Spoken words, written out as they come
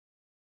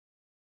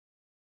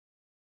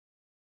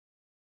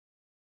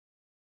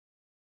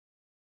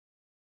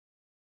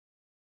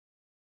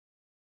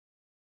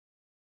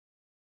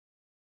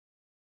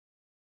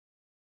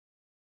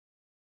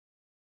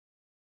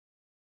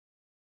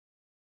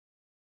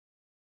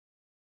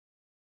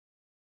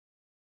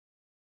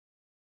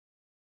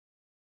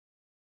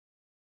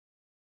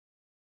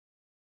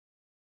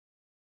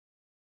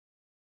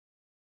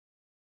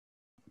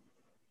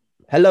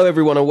Hello,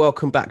 everyone, and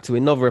welcome back to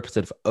another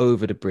episode of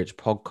Over the Bridge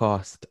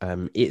podcast.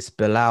 It's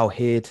Bilal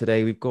here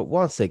today. We've got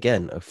once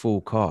again a full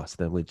cast,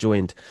 and we're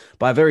joined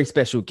by a very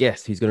special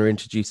guest who's going to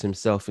introduce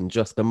himself in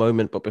just a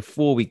moment. But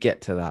before we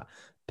get to that,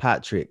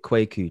 Patrick,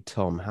 Kwaku,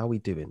 Tom, how we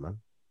doing, man?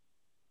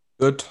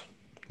 Good.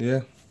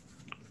 Yeah.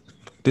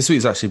 This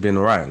week's actually been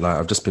all right. Like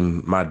I've just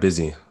been mad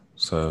busy.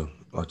 So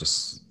I've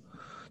just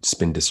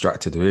been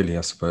distracted really,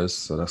 I suppose.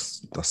 So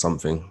that's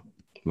something.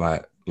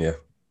 Like, yeah,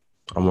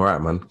 I'm all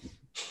right, man.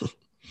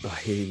 I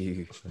hear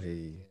you. I hear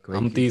you.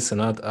 I'm Kwaku.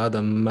 decent. I had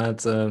a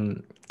mad,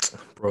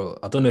 bro.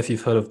 I don't know if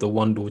you've heard of the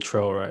Wandle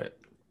Trail, right?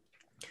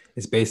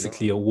 It's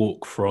basically a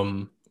walk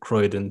from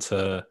Croydon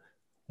to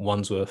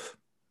Wandsworth.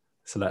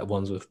 So like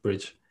Wandsworth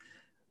Bridge.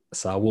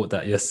 So I walked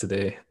that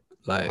yesterday,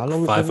 How like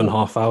long was the five and a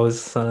walk? half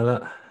hours, something like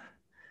that.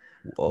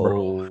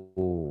 Bro,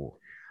 Whoa.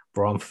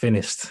 bro, I'm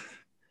finished.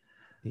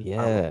 I'm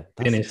Yeah,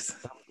 that's finished.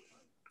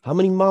 how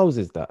many miles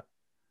is that?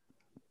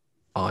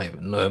 I don't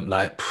even know.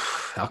 Like,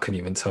 I couldn't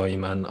even tell you,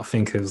 man. I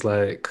think it was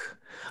like,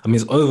 I mean,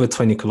 it's over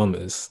 20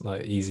 kilometers,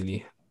 like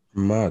easily.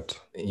 Mad.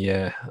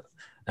 Yeah.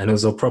 And it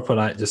was a proper,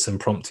 like, just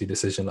impromptu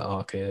decision. Like,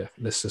 okay, yeah,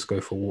 let's just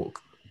go for a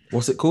walk.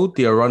 What's it called?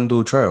 The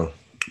Arundel Trail.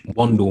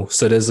 Wandle.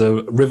 So there's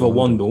a river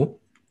Arundel. Wandle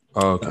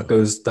Oh, okay.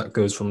 that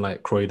goes from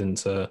like Croydon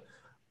to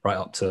right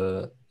up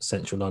to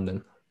central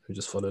London. We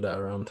just follow that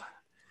around.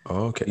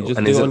 Oh, okay. You just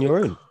And do is it it on your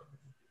own?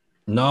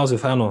 No, I was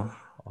with Hannah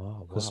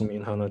Oh, because wow. me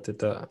and Hannah did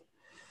that.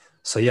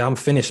 So yeah, I'm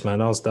finished, man.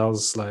 That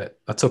was like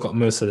I took up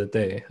most of the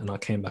day and I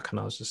came back and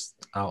I was just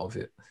out of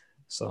it.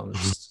 So I'm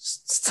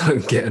just still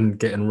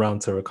getting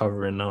round to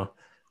recovering now.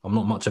 I'm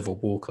not much of a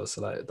walker,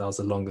 so like that was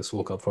the longest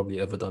walk I've probably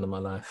ever done in my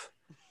life.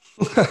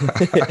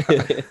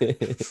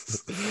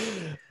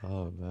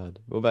 Oh man.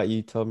 What about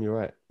you, Tom? You're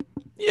right.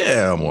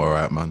 Yeah, I'm all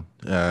right, man.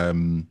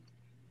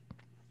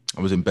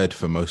 I was in bed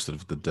for most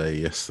of the day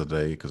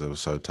yesterday because I was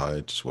so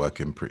tired, just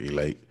working pretty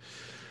late.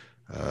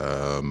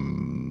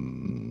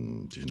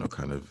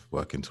 Kind of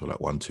working till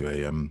like 1, 2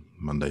 a.m.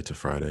 Monday to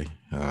Friday.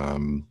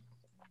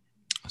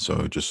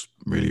 So just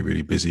really,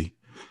 really busy.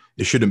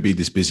 It shouldn't be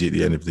this busy at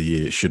the end of the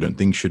year. It shouldn't.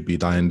 Things should be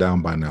dying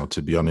down by now,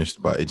 to be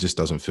honest, but it just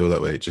doesn't feel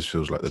that way. It just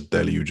feels like the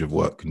deluge of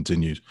work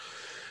continues.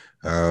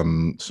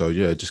 So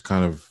yeah, just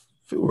kind of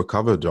feel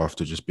recovered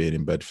after just being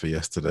in bed for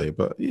yesterday.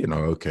 But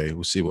okay,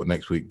 we'll see what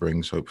next week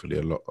brings. Hopefully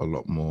a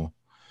lot more.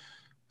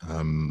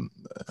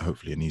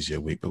 Hopefully an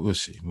easier week, but we'll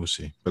see. We'll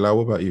see. Bilal,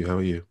 what about you? How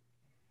are you?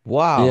 Yeah,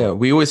 Wow.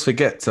 we always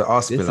forget to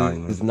ask This Bilal,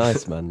 is man.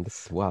 nice, man.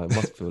 Wow, it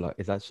must feel like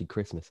it's actually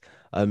Christmas.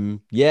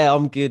 Yeah,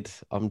 I'm good.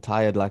 I'm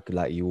tired, like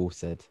you all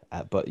said.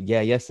 But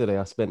yeah, yesterday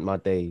I spent my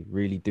day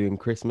really doing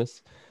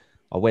Christmas.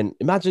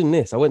 Imagine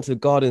this. I went to the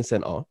garden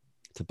center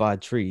to buy a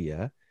tree,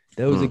 yeah.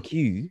 There was a Mm,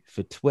 queue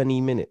for 20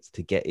 minutes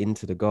to get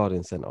into the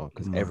garden center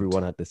because mad.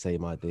 everyone had the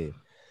same idea.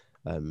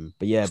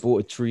 But yeah,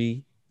 bought a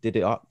tree, did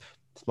it up.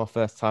 It's my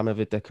first time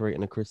ever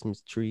decorating a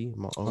Christmas tree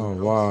in my own Oh,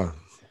 house. wow.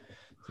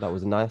 So that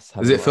was nice.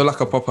 Had Does a it feel nice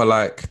like a proper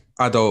like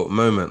adult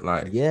moment?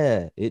 Like,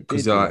 Yeah, it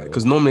because did, you're you like, know.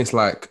 because normally it's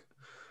like,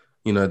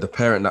 the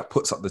parent that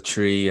puts up the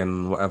tree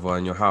and whatever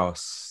in your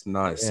house.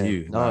 Now it's Yeah,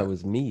 you. no, it Like,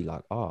 was me.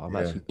 Like, oh, I'm yeah.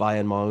 actually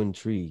buying my own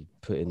tree,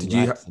 putting Did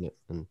you lights in it,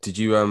 and did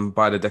you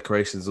buy the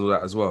decorations and all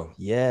that as well?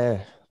 yeah.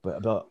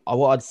 But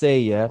what I'd say,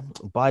 yeah,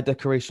 buy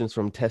decorations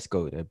from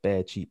Tesco. They're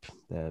bare cheap.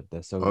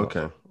 They're so nice.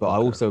 Okay. But I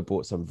Okay. also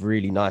bought some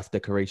really nice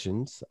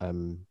decorations.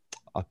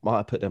 I might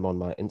have put them on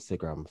my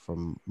Instagram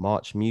from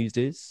March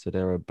Muses. So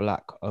they're a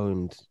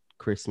black-owned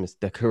Christmas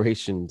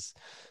decorations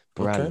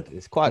Okay. brand.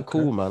 It's quite Okay.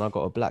 cool, man. I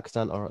got a black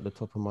Santa at the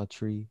top of my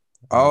tree.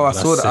 Oh, I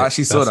That's saw that. I sick.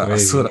 actually saw That's that. I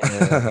saw amazing.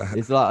 Yeah, that.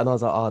 it's like, and I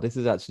was like, oh, this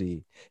is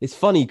actually, it's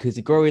funny because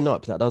growing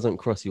up, that doesn't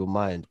cross your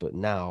mind, but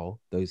now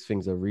those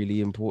things are really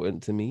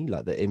important to me,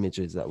 like the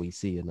images that we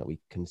see and that we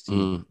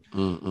consume.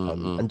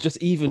 Mm. And just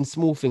even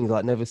small things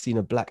like never seen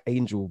a black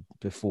angel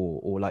before,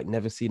 or like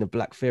never seen a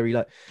black fairy,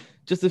 like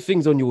just the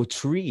things on your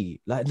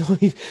tree, like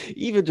not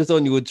even just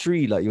on your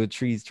tree, like your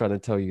tree's trying to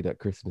tell you that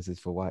Christmas is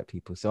for white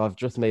people. So I've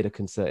just made a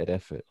concerted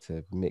effort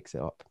to mix it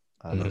up.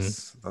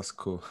 Mhm. That's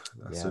cool.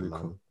 That's Yeah, really cool.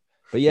 man.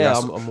 But Yeah, yeah,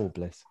 I'm all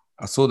blessed.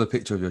 I saw the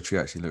picture of your tree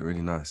actually looked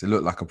really nice. It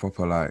looked like a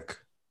proper like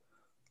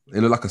it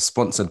looked like a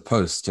sponsored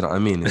post. Do you know what I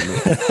mean? It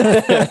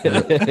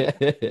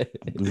looked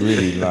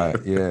really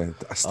like the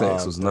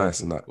aesthetics Oh, was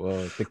nice and perfect. that.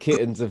 Well, the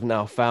kittens have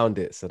now found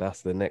it, so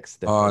that's the next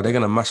step, Oh, isn't they're it?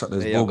 gonna mash up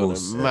those They are gonna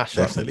baubles. Yeah, mash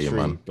up the definitely, tree.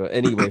 man. But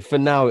anyway, for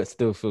now, it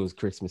still feels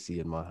Christmassy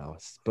in my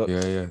house. But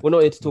Yeah. we're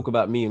not here to talk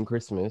about me and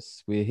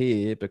Christmas. We're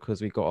here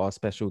because we got our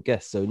special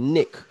guest. So,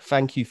 Nick,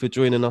 thank you for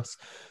joining us.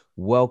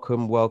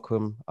 Welcome,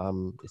 welcome.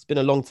 It's been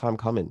a long time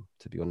coming,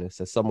 to be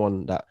honest. As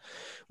someone that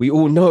we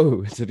all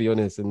know, to be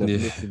honest, and have Yeah.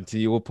 listened to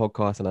your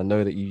podcast, and I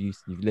know that you've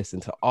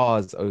listened to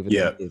ours over the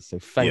Yeah, years. So,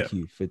 yeah. thank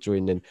you for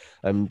joining.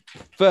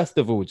 First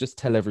of all, just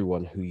tell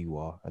everyone who you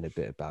are and a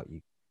bit about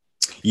you.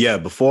 Yeah,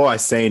 before I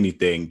say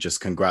anything, just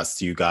congrats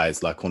to you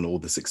guys, like on all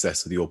the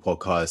success of your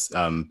podcast.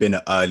 Been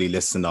an early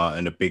listener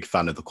and a big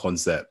fan of the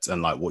concept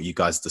and like what you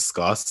guys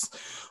discuss.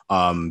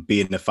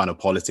 Being a fan of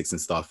politics and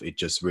stuff, it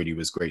just really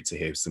was great to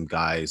hear some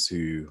guys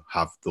who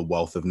have the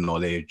wealth of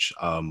knowledge,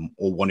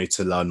 or wanted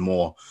to learn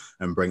more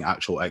and bring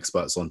actual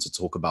experts on to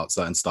talk about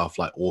certain stuff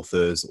like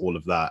authors, all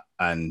of that.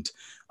 And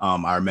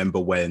I remember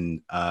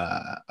when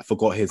I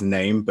forgot his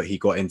name, but he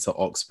got into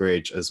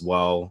Oxbridge as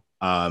well.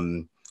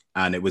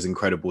 And it was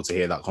incredible to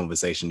hear that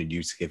conversation and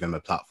you to give him a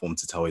platform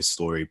to tell his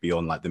story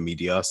beyond like the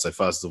media. So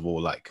first of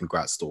all, like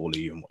congrats to all of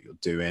you and what you're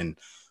doing.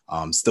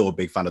 Still a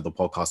big fan of the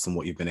podcast and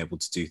what you've been able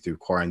to do through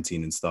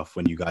quarantine and stuff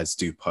when you guys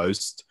do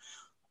post.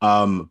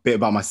 A bit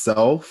about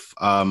myself.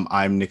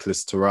 I'm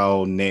Nicholas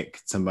Terrell,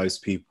 Nick to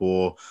most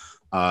people,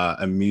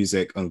 a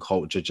music and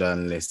culture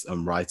journalist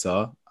and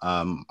writer.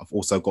 I've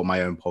also got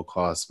my own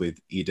podcast with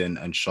Eden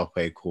and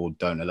Shoppe called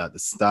Don't Alert the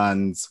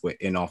Stands. We're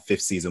in our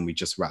 5th season. We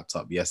just wrapped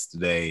up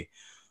yesterday.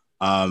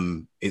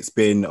 It's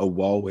been a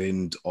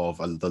whirlwind of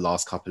the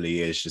last couple of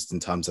years just in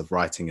terms of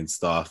writing and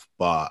stuff,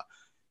 but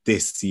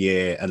this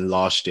year and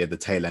last year, the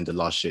tail end of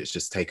last year, it's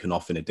just taken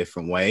off in a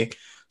different way.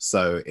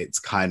 So it's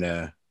kind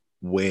of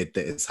weird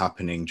that it's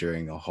happening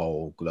during a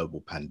whole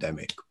global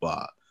pandemic,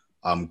 but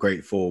I'm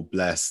grateful,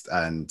 blessed,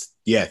 and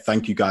yeah,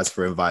 thank you guys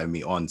for inviting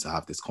me on to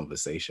have this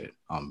conversation.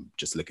 I'm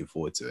just looking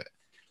forward to it.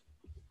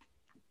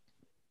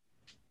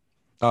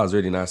 That was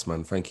really nice,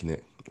 man. Thank you,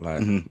 Nick.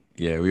 Like,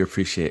 yeah, we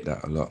appreciate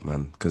that a lot,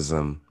 man. Because,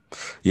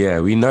 yeah,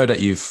 we know that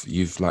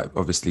you've like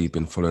obviously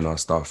been following our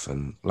stuff,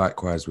 and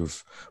likewise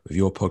with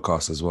your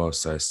podcast as well.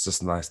 So it's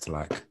just nice to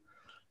like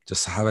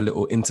just have a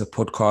little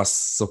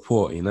inter-podcast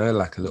support, you know,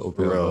 like a little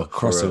bit of a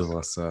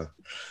crossover. So,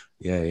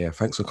 yeah.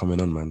 Thanks for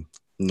coming on, man.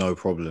 No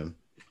problem.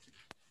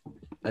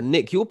 And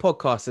Nick, your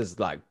podcast has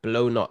like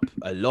blown up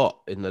a lot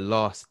in the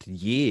last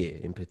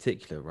year in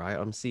particular, right?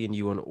 I'm seeing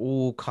you on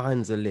all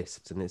kinds of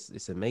lists and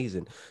it's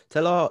amazing.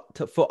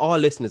 For our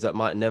listeners that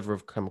might never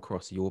have come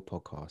across your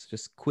podcast,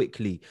 just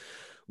quickly,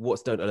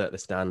 what's Don't Alert the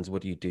Stands?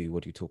 What do you do?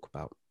 What do you talk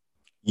about?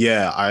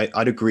 Yeah,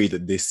 I'd agree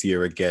that this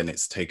year, again,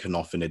 it's taken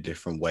off in a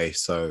different way.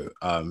 So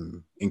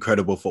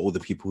incredible for all the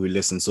people who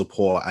listen,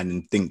 support,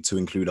 and think to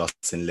include us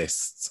in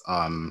lists.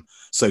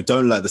 So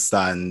Don't Let the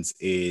Stands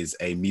is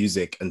a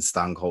music and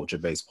stan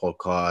culture-based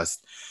podcast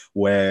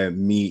where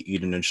me,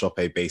 Eden, and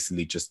Shoppe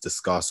basically just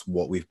discuss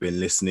what we've been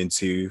listening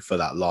to for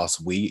that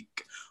last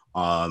week.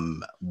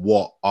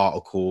 What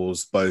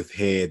articles, both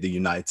here, the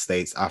United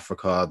States,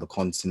 Africa, the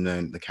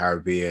continent, the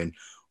Caribbean,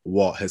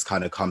 what has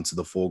kind of come to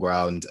the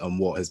foreground and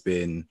what has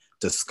been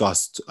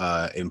discussed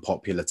in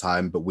popular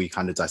time, but we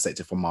kind of dissect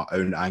it from our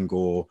own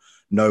angle.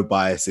 No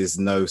biases,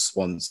 no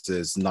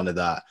sponsors, none of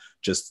that.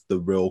 Just the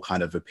real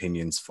kind of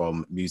opinions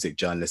from music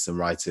journalists and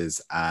writers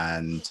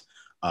and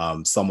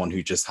someone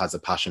who just has a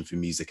passion for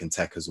music and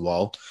tech as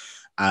well.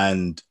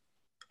 And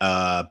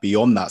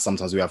beyond that,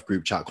 sometimes we have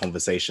group chat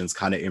conversations,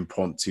 kind of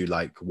impromptu,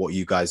 like what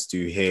you guys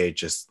do here,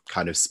 just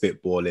kind of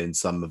spitballing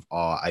some of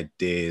our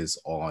ideas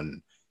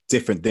on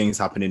different things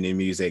happening in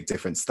music,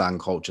 different stan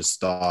culture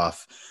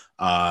stuff,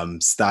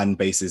 stan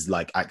bases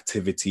like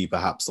activity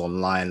perhaps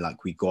online.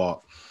 Like we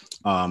got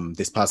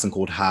this person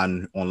called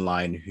Han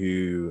online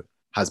who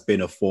has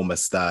been a former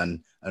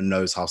stan and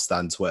knows how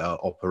stan Twitter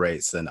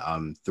operates and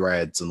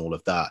threads and all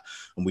of that.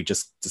 And we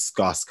just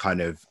discuss kind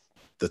of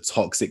the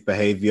toxic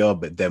behavior,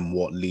 but then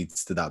what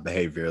leads to that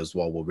behavior as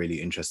well. We're really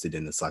interested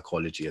in the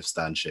psychology of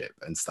stanship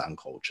and stan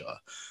culture.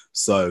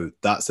 So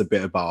that's a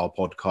bit about our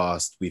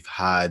podcast. We've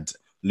had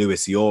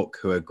Lewis York,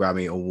 who are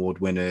Grammy Award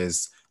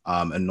winners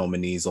and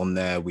nominees on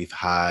there. We've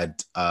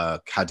had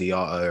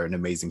Kadiata, an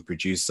amazing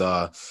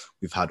producer.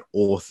 We've had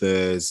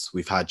authors.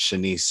 We've had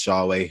Shanice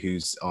Shawe,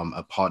 who's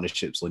a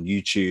partnerships on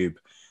YouTube.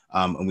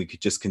 And we could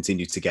just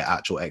continue to get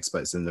actual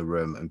experts in the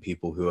room and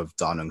people who have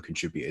done and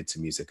contributed to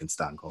music and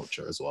stan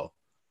culture as well.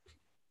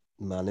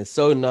 Man, it's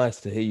so nice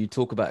to hear you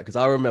talk about it because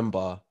I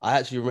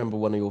actually remember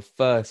one of your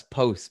first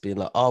posts being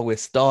like, oh, we're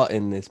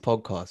starting this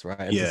podcast, right?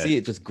 And to see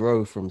it just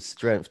grow from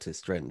strength to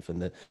strength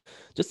and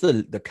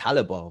the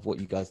caliber of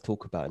what you guys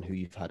talk about and who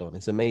you've had on,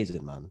 it's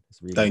amazing, man.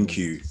 It's really Thank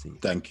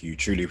you.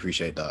 Truly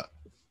appreciate that.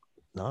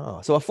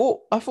 So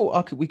I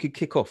thought we could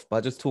kick off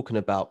by just talking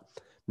about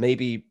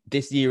maybe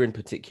this year in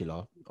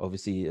particular.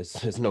 Obviously,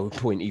 there's no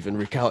point even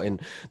recounting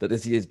that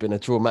this year's been a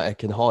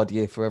traumatic and hard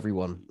year for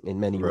everyone in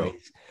many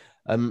ways.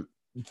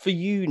 For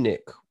you,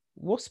 Nick,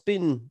 what's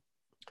been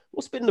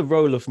the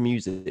role of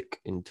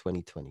music in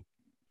 2020?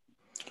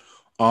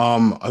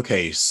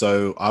 Okay,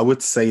 so I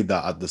would say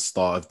that at the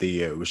start of the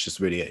year, it was just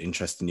really an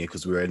interesting year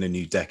because we were in a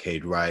new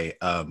decade, right?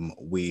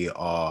 We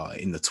are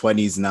in the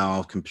 20s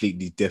now,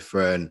 completely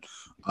different.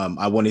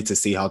 I wanted to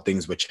see how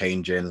things were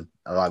changing,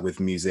 like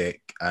with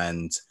music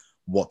and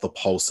what the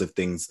pulse of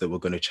things that were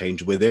going to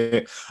change with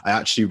it. I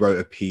actually wrote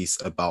a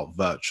piece about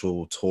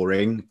virtual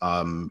touring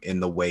in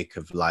the wake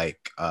of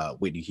like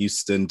Whitney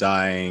Houston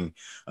dying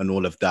and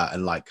all of that,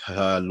 and like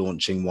her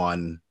launching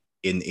one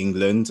in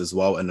England as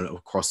well and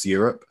across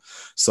Europe.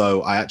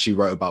 So I actually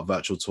wrote about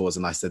virtual tours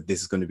and I said,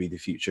 this is going to be the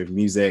future of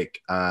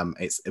music.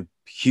 It's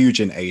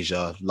huge in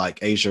Asia. Like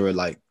Asia are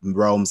like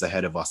realms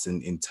ahead of us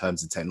in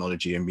terms of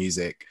technology and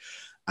music.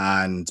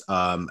 And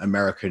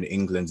America and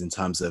England in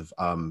terms of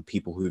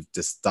people who've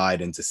just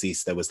died and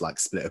deceased, there was like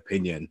split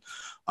opinion.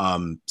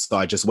 So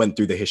I just went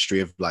through the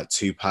history of like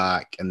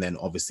Tupac and then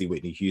obviously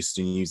Whitney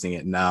Houston using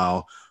it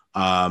now.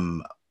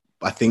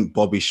 I think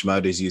Bobby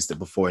Shmurda's used it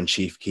before and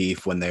Chief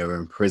Keef when they were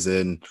in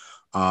prison.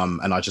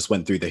 And I just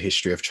went through the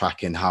history of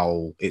tracking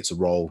how its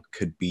role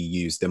could be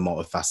used in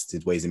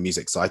multifaceted ways in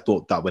music. So I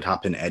thought that would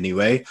happen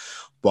anyway.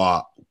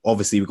 But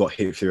obviously we got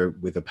hit through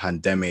with a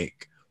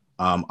pandemic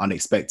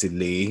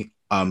unexpectedly.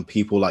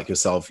 People like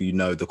yourself, you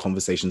know, the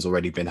conversation's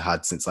already been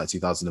had since like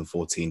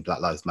 2014, Black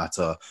Lives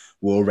Matter.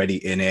 We're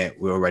already in it.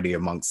 We're already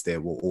amongst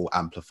it. We're all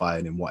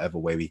amplifying in whatever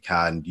way we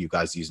can. You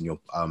guys using your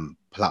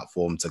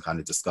platform to kind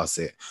of discuss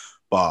it.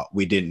 But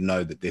we didn't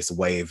know that this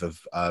wave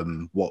of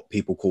what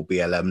people call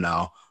BLM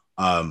now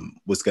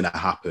was going to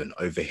happen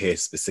over here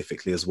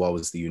specifically as well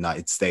as the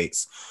United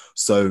States.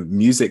 So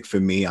music for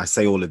me, I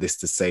say all of this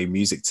to say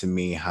music to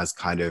me has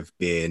kind of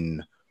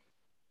been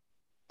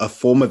a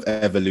form of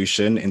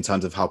evolution in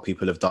terms of how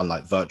people have done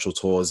like virtual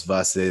tours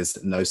versus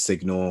No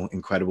Signal,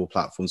 incredible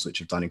platforms which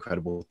have done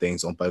incredible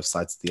things on both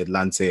sides of the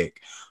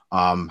Atlantic.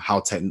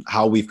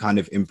 How we've kind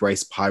of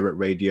embraced pirate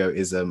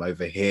radioism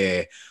over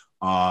here.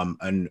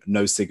 And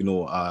No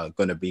Signal are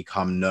going to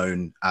become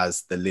known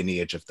as the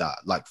lineage of that,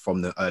 like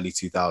from the early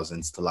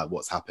 2000s to like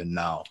what's happened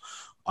now.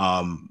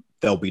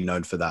 They'll be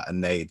known for that,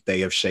 and they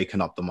have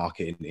shaken up the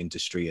market in the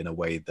industry in a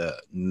way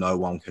that no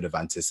one could have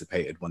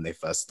anticipated when they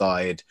first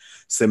started.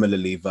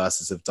 Similarly,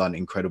 Versus have done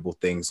incredible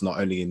things not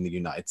only in the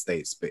United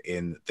States but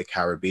in the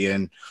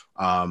Caribbean.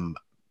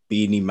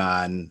 Beanie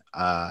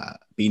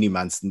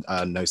Man's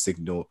No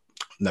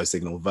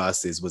Signal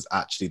Versus was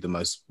actually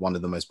one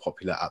of the most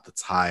popular at the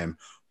time,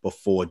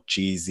 before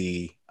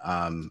Jeezy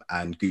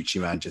and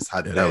Gucci Mane just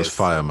had that was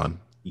fire, man.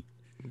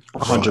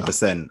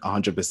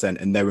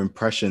 100%. And their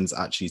impressions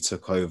actually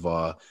took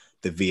over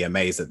the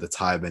VMAs at the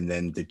time. And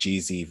then the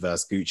Jeezy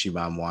versus Gucci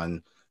Mane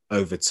one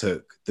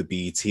overtook the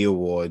BET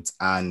Awards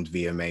and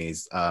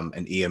VMAs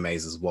and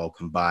EMAs as well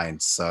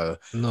combined. So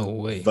no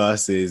way.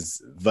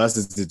 Versus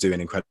are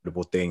doing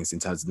incredible things in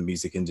terms of the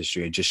music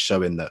industry and just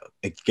showing that,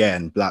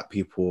 again, Black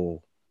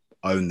people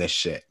own this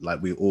shit.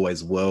 Like we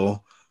always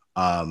will.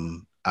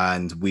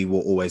 And we will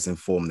always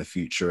inform the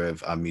future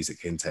of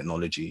music and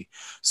technology.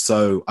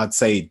 So I'd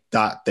say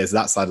that there's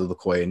that side of the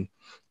coin.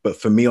 But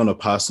for me on a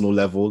personal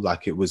level,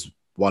 like it was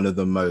one of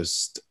the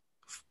most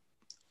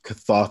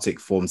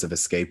cathartic forms of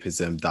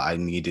escapism that I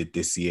needed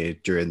this year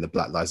during the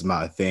Black Lives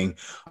Matter thing.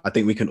 I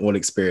think we can all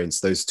experience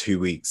those 2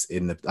 weeks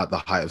at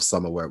the height of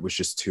summer where it was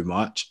just too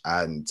much.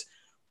 And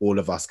all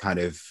of us kind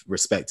of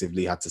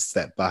respectively had to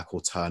step back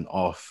or turn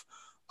off.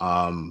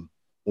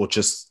 Or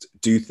just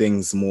do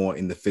things more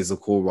in the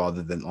physical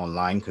rather than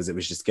online, because it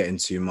was just getting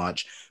too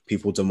much.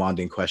 People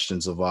demanding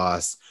questions of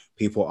us,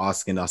 people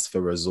asking us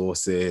for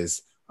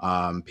resources,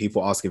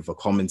 people asking for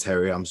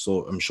commentary. I'm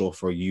sure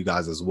for you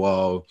guys as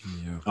well.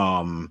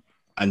 Yeah.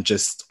 And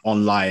just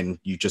online,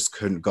 you just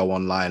couldn't go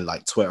online.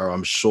 Like Twitter,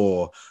 I'm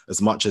sure,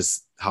 as much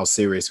as how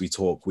serious we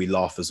talk, we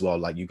laugh as well.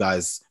 Like you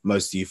guys,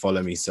 most of you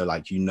follow me, so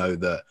like you know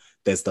that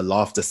there's the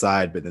laughter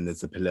side, but then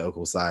there's the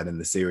political side and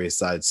the serious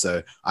side.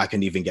 So I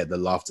can even get the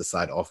laughter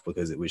side off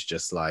because it was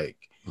just like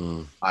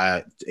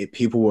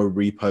people were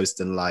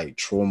reposting like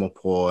trauma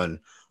porn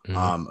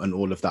and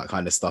all of that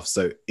kind of stuff.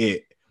 So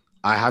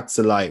I had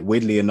to, like,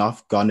 weirdly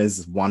enough,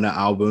 Gunna's Wanna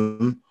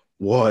album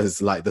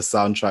was like the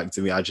soundtrack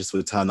to me. I just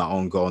would turn that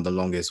on, go on the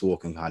longest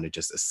walk and kind of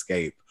just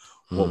escape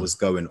what was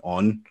going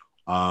on.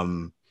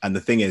 And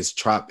the thing is,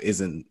 trap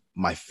isn't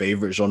my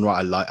favorite genre.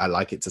 I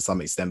like it to some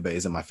extent, but it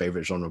isn't my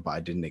favorite genre. But I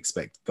didn't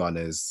expect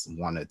Gunna's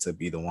Wanna to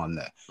be the one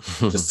that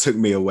just took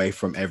me away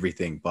from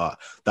everything. But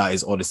that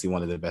is honestly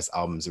one of the best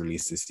albums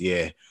released this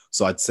year.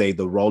 So I'd say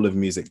the role of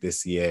music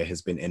this year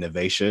has been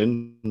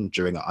innovation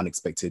during an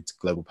unexpected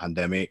global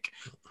pandemic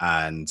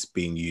and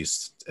being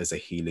used as a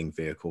healing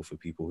vehicle for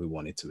people who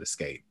wanted to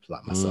escape,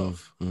 like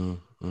myself.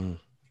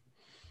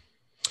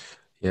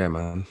 Yeah,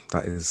 man,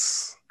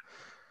 that's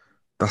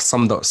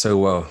summed up so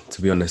well,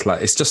 to be honest.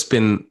 Like, it's just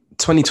been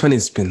 2020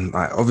 has been,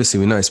 like, obviously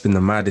we know it's been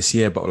the maddest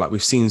year, but like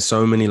we've seen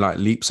so many like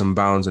leaps and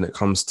bounds when it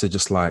comes to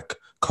just like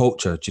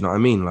culture. Do you know what I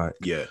mean? Like,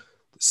 yeah,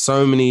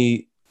 so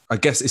many, I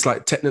guess it's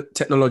like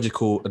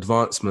technological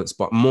advancements,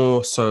 but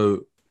more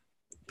so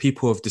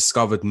people have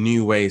discovered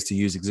new ways to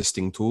use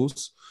existing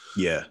tools.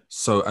 Yeah.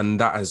 So, and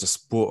that has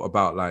just brought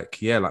about like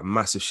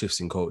massive shifts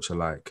in culture.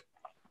 Like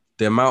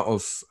the amount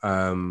of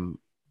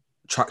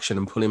traction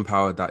and pulling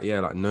power that,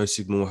 like No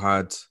Signal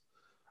had.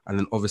 And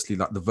then obviously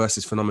like the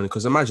Versus phenomenon,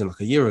 because imagine like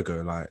a year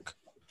ago, like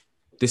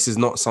this is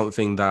not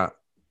something that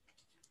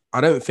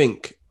I don't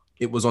think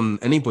it was on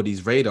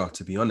anybody's radar,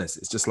 to be honest.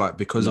 It's just like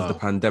because of the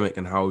pandemic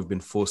and how we've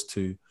been forced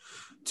to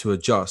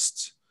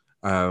adjust,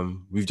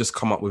 we've just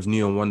come up with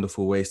new and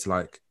wonderful ways to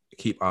like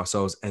keep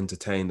ourselves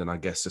entertained and I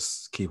guess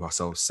just keep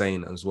ourselves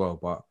sane as well.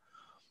 But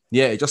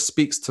yeah, it just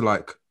speaks to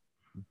like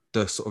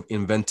the sort of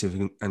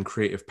inventive and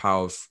creative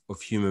power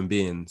of human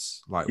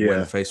beings, like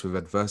when faced with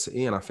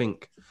adversity. And I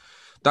think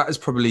that is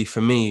probably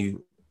for me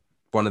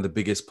one of the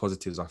biggest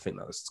positives I think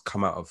that's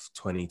come out of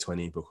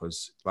 2020,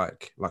 because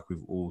like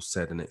we've all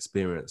said and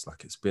experienced,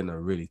 like it's been a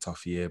really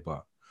tough year,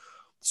 but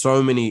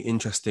so many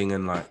interesting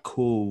and like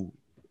cool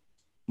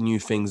new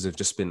things have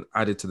just been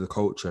added to the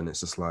culture. And it's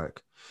just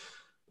like,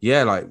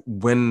 yeah, like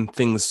when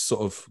things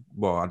sort of,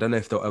 well, I don't know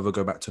if they'll ever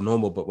go back to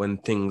normal, but when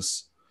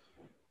things,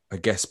 I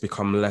guess,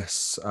 become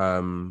less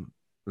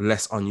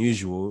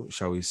unusual,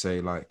 shall we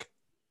say, like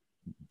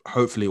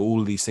hopefully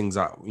all these things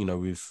that, you know,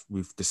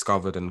 we've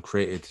discovered and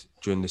created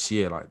during this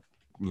year, like,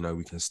 you know,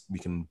 we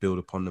can build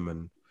upon them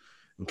and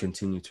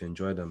continue to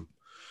enjoy them.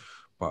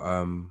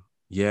 But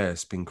yeah,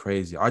 it's been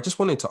crazy. I just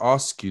wanted to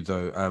ask you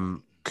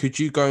though, could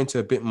you go into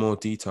a bit more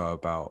detail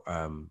about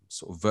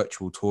sort of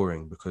virtual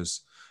touring?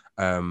 Because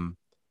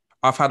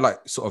I've had like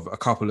sort of a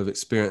couple of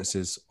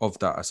experiences of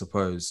that, I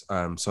suppose.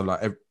 So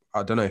like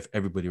I don't know if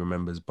everybody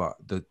remembers, but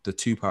the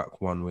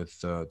Tupac one with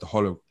the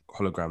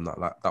hologram,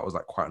 that was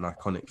like quite an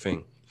iconic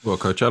thing. Well,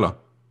 Coachella.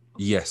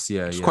 Yes,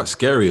 yeah, It's quite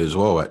scary as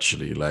well,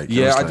 actually. Like,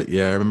 yeah,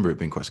 I remember it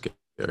being quite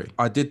scary.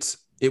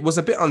 It was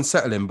a bit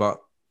unsettling, but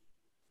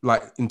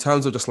like in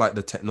terms of just like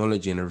the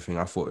technology and everything,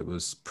 I thought it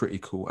was pretty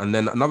cool. And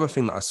then another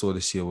thing that I saw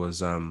this year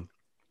was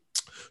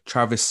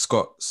Travis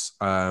Scott's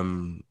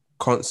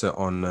concert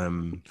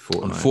on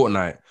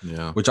Fortnite,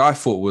 yeah, which I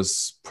thought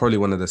was probably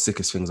one of the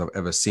sickest things I've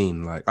ever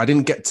seen. Like I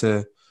didn't get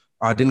to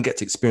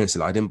experience it.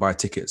 Like, I didn't buy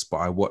tickets, but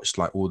I watched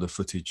like all the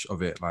footage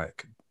of it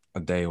like a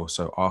day or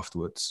so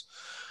afterwards,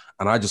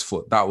 and I just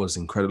thought that was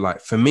incredible. Like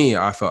for me,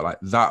 I felt like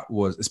that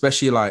was,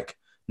 especially like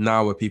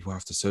now where people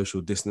have to social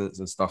distance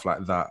and stuff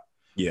like that.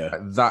 Yeah,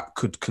 like, that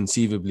could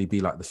conceivably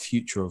be like the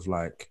future of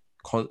like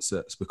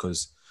concerts,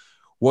 because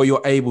what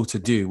you're able to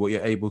do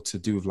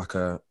with like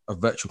a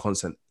virtual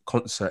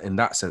concert in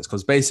that sense,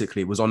 because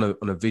basically it was on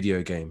a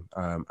video game,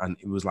 and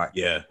it was like,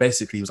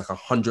 basically it was like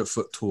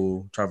 100-foot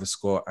tall Travis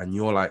Scott, and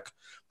you're like,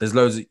 there's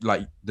loads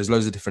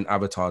of different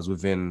avatars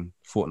within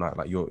Fortnite,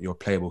 like your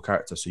playable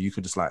character, so you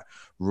could just like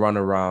run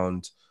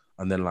around,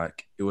 and then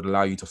like it would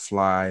allow you to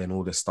fly and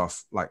all this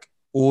stuff, like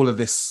all of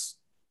this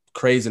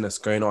craziness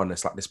going on.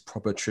 It's like this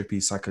proper trippy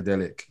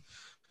psychedelic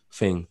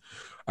thing.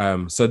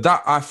 So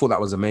that, I thought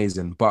that was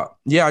amazing. But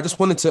yeah, I just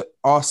wanted to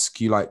ask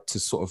you, like, to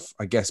sort of,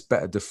 I guess,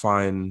 better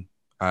define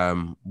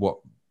what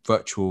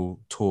virtual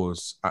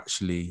tours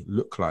actually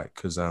look like,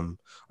 because I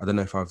don't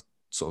know if I've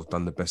sort of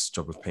done the best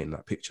job of painting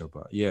that picture,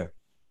 but yeah.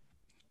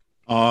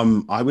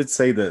 I would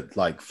say that,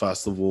 like,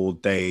 first of all,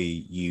 they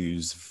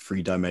use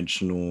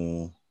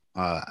three-dimensional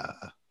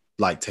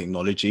like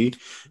technology,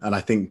 and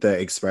I think they're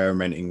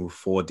experimenting with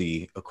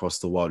 4D across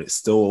the world. It's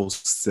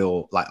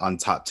still like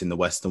untapped in the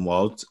Western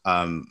world.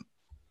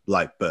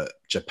 Like, but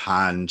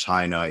Japan,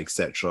 China,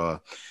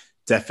 etc.,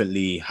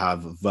 definitely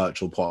have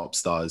virtual pop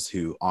stars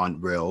who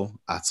aren't real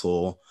at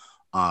all,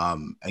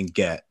 and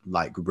get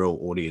like real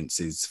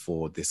audiences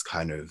for these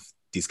kind of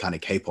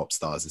K-pop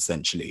stars,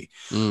 essentially.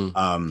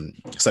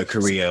 So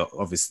Korea,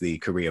 obviously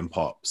Korean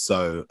pop,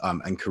 so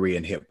and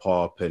Korean hip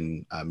hop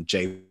and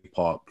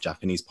J-pop,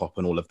 Japanese pop,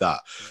 and all of that.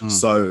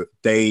 So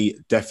they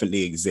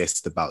definitely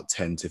exist about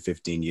 10 to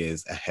 15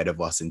 years ahead of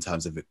us in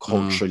terms of it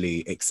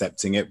culturally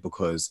accepting it,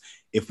 because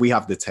if we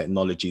have the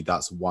technology,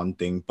 that's one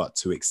thing, but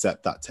to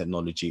accept that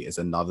technology is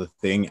another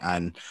thing.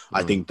 And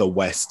I think the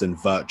Western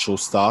virtual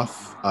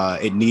stuff,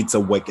 it needs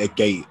a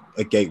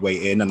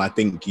gateway in. And I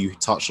think you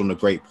touched on a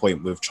great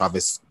point with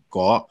Travis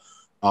Scott,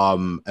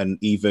 and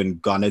even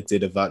Gunna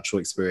did a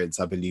virtual experience,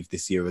 I believe,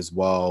 this year as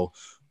well.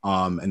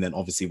 And then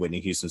obviously Whitney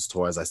Houston's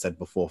tour, as I said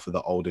before, for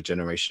the older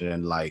generation,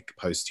 and like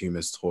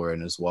posthumous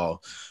touring as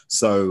well.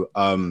 So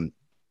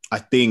I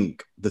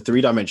think the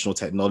three-dimensional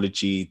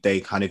technology, they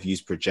kind of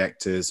use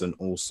projectors and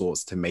all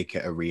sorts to make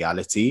it a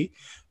reality.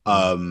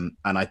 And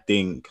I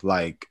think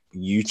like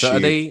YouTube. So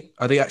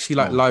are they actually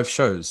like live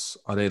shows?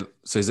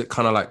 So is it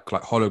kind of like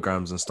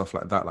holograms and stuff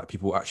like that? Like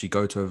people actually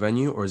go to a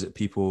venue, or is it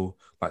people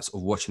like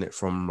sort of watching it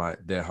from like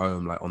their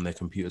home, like on their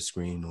computer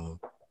screen? Or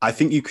I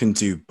think you can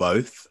do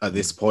both at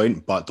this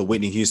point, but the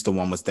Whitney Houston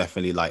one was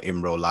definitely like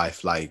in real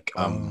life. Like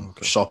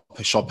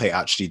Shoppe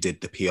actually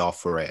did the PR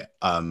for it,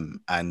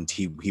 and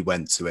he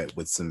went to it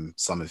with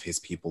some of his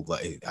people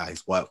at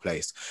his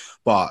workplace.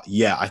 But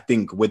yeah, I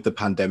think with the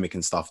pandemic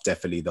and stuff,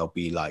 definitely there'll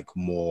be like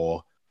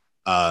more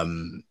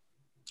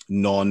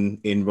non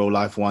in real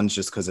life ones,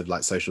 just because of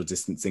like social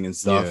distancing and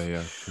stuff.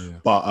 Yeah.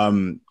 But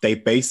they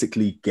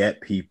basically get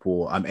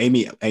people.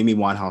 Amy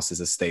Winehouse's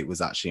estate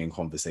was actually in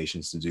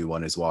conversations to do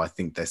one as well. I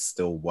think they're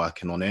still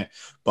working on it,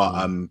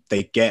 but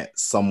they get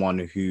someone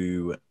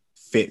who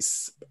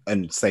fits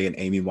and say an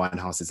Amy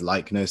Winehouse's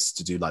likeness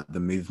to do like the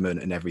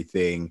movement and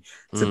everything,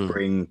 to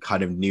bring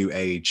kind of new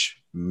age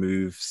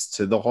moves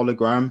to the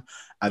hologram.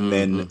 And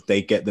then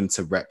they get them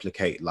to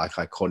replicate like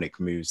iconic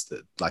moves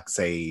that, like,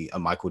 say a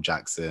Michael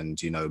Jackson,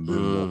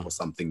 moonwalk or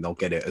something. They'll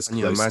get it as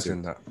close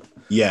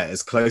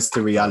as close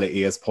to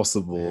reality as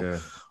possible.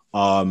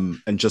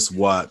 and just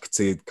work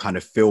to kind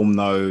of film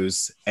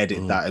those,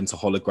 edit that into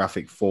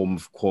holographic form,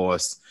 of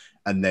course,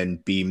 and then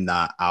beam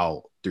that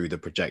out through the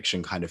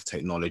projection kind of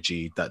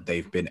technology that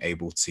they've been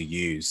able to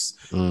use.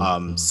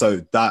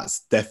 So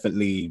that's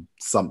definitely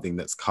something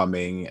that's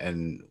coming,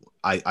 and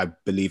I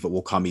believe it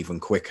will come even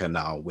quicker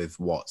now with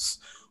what's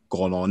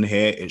gone on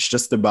here. It's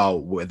just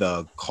about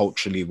whether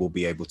culturally we'll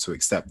be able to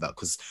accept that,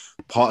 because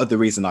part of the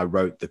reason I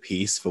wrote the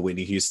piece for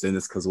Whitney Houston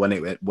is because when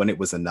it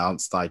was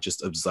announced, I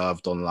just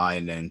observed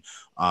online and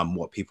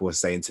what people were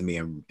saying to me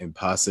in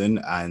person,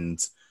 and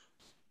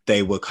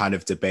they were kind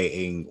of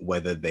debating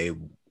whether they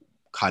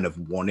kind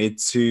of wanted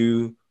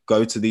to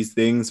go to these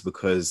things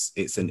because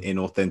it's an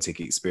inauthentic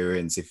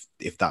experience,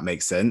 if that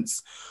makes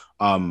sense.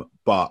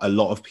 But a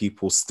lot of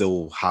people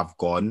still have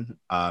gone.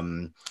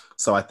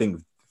 So I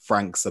think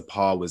Frank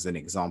Zappa was an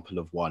example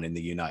of one in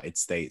the United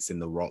States in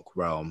the rock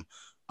realm.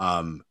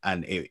 And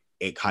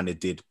it kind of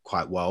did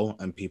quite well.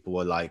 And people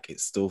were like,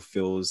 it still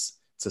feels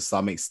to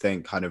some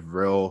extent kind of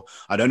real.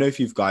 I don't know if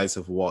you guys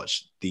have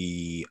watched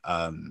the,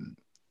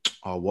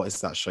 what is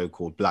that show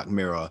called? Black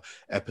Mirror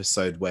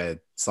episode where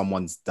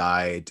someone's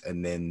died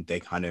and then they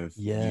kind of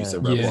use a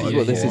robot.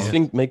 What this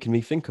is making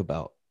me think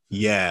about.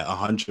 Yeah,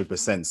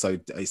 100%. So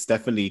it's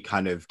definitely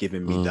kind of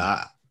giving me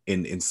that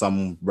in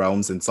some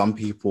realms. And some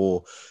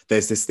people,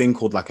 there's this thing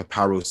called like a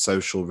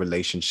parasocial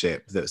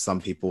relationship that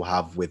some people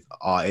have with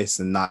artists,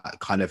 and that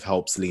kind of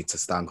helps lead to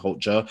stan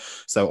culture.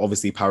 So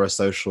obviously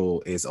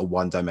parasocial is a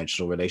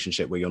one-dimensional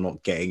relationship where you're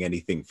not getting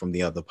anything from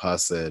the other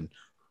person,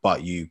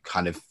 but you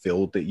kind of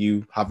feel that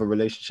you have a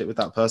relationship with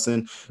that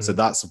person. So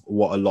that's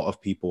what a lot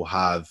of people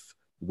have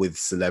with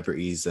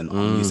celebrities and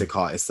music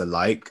artists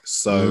alike.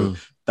 So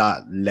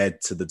that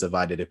led to the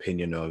divided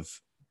opinion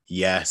of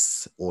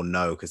yes or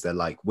no, because they're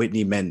like,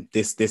 Whitney meant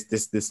this,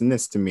 and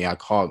this to me. I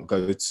can't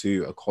go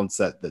to a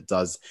concert that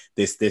does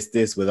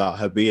this without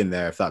her being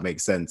there, if that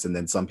makes sense. And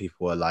then some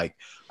people are like,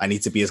 I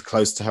need to be as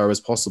close to her as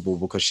possible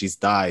because she's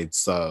died.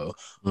 So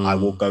I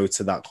will go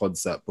to that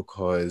concert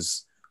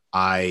because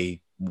I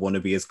want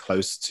to be as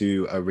close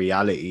to a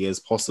reality as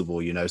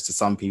possible. You know, to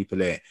some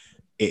people it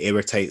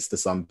irritates, to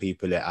some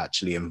people it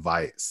actually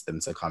invites them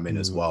to come in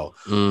as well.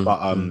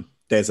 But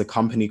there's a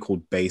company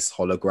called Base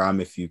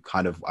Hologram. If you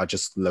I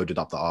just loaded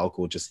up the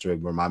article just to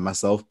remind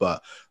myself,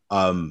 but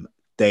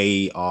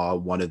they are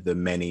one of the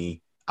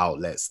many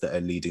outlets that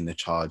are leading the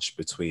charge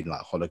between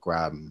like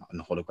hologram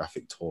and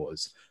holographic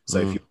tours. So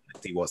if you want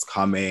to see what's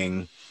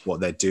coming, what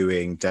they're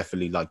doing,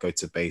 definitely like go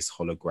to Base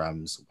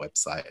Hologram's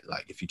website.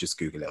 Like if you just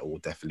Google it, it will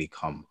definitely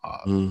come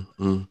up.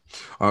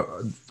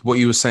 What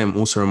you were saying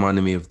also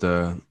reminded me of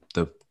the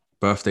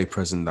birthday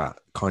present that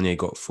Kanye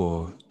got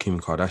for Kim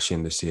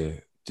Kardashian this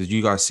year. Did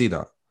you guys see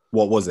that?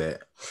 What was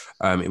it?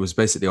 It was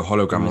basically a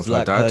hologram of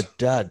like her dad. Her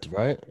dad,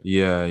 right?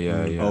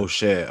 Yeah. Oh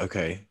shit.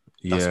 Okay.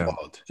 That's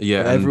wild. Yeah.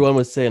 Everyone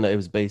was saying that it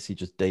was basically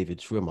just David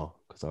Schwimmer,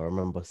 because I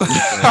remember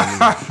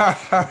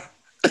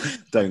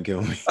Don't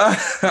kill me.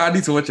 I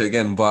need to watch it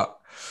again, but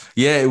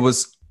yeah, it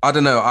was, I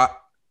don't know.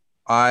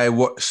 I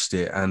watched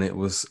it and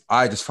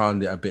I just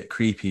found it a bit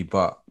creepy,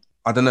 but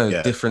I don't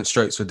know, different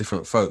strokes for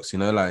different folks, you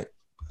know, like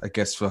I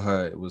guess for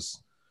her it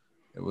was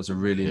a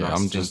really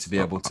nice thing to be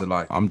able to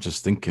like. I'm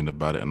just thinking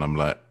about it and I'm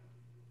like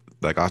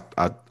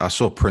I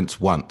saw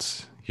Prince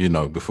once, you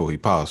know, before he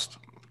passed.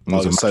 It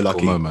was a so magical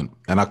lucky moment,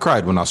 and I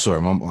cried when I saw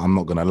him. I'm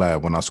not gonna lie,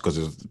 because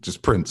it was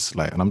just Prince,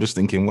 like, and I'm just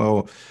thinking,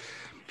 well,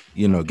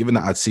 you know, given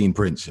that I'd seen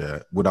Prince,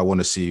 would I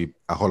want to see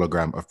a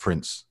hologram of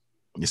Prince,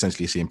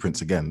 essentially seeing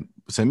Prince again?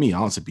 So me,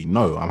 answer would be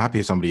no. I'm happy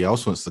if somebody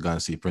else wants to go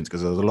and see Prince,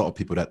 because there's a lot of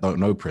people that don't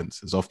know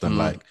Prince. It's often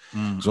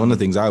so one of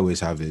the things I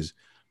always have is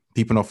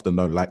people often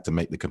don't like to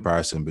make the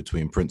comparison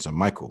between Prince and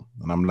Michael.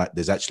 And I'm like,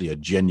 there's actually a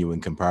genuine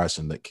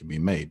comparison that can be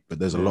made. But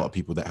there's a lot of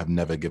people that have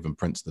never given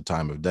Prince the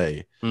time of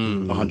day.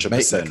 100%.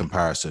 Make that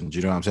comparison. Do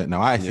you know what I'm saying?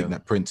 Now, I think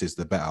that Prince is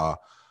the better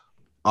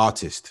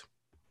artist,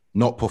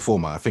 not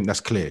performer. I think that's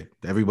clear.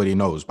 Everybody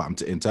knows.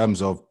 But in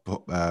terms of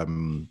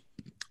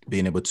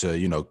being able to,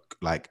 you know,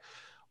 like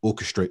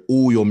orchestrate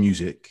all your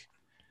music,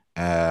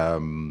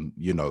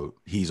 you know,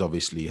 he's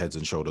obviously heads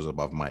and shoulders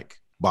above Mike.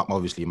 But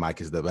obviously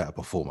Mike is the better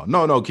performer.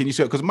 No, can you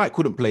see it? Because Mike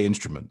couldn't play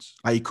instruments.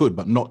 Like, he could,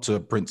 but not to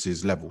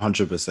Prince's level.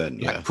 100%.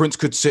 Yeah. Like, Prince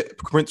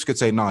could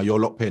say, nah, you're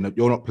not playing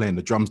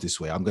the drums this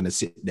way. I'm gonna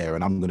sit there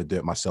and I'm gonna do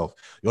it myself.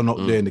 You're not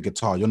doing the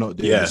guitar, you're not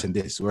doing this and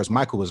this. Whereas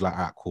Michael was like,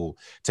 ah, cool.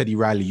 Teddy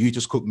Riley, you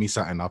just cook me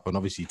something up, and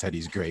obviously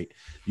Teddy's great.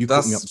 You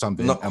cook me up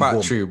something. Not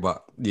quite true,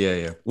 but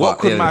yeah. What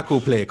could Michael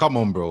play? Come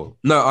on, bro.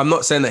 No, I'm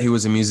not saying that he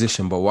was a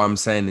musician, but what I'm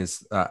saying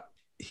is that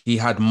he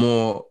had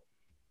more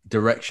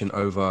direction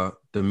over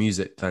the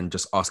music than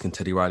just asking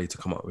Teddy Riley to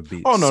come up with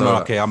beats. Oh no,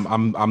 okay.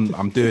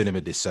 I'm doing him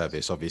a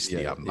disservice,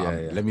 obviously.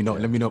 Let me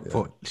not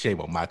put shame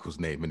on Michael's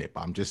name in it,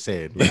 but I'm just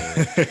saying.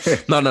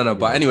 No.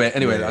 But anyway, I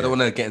don't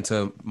want to get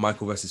into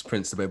Michael versus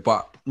Prince debate.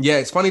 But yeah,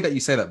 it's funny that you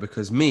say that,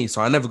 because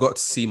I never got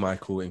to see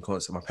Michael in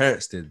concert. My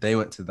parents did. They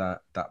went to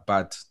that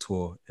Bad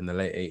tour in the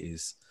late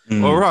 80s.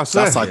 All right,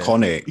 that's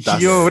iconic.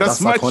 That's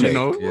much, iconic. You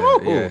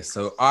know.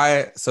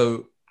 Yeah.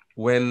 So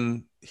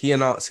when he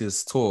announced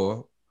his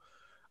tour,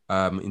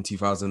 in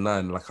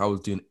 2009. Like I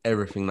was doing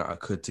everything that I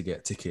could to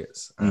get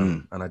tickets,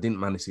 and I didn't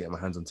manage to get my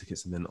hands on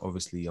tickets, and then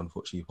obviously,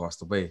 unfortunately, he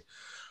passed away.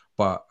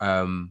 But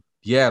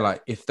yeah,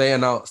 like if they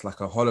announced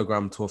like a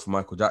hologram tour for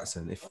Michael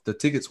Jackson, if the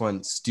tickets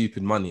weren't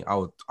stupid money, I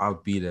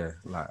would be there.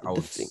 Like I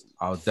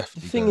would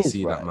definitely go and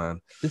see that,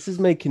 man. This is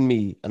making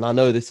me, and I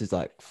know this is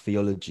like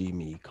theology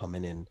me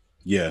coming in.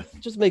 Yeah.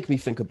 Just make me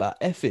think about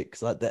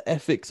ethics, like the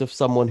ethics of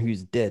someone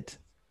who's dead,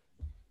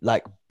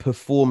 like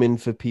performing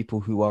for people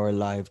who are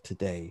alive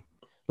today.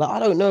 Like, I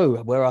don't know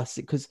where I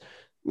sit, because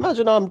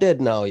imagine I'm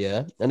dead now,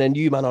 yeah? And then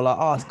you, man, are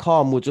like, it's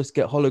calm, we'll just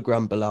get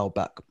hologram Bilal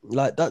back.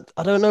 Like that,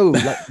 I don't know.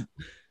 Like,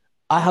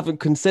 I haven't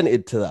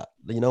consented to that.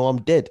 You know,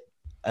 I'm dead.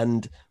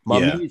 And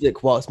my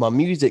music, whilst my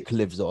music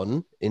lives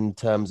on in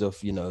terms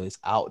of, you know, it's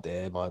out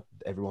there,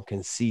 everyone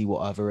can see what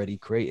I've already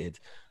created.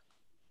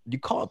 You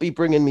can't be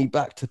bringing me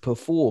back to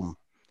perform.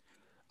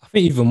 I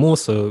think even more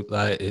so,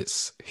 like,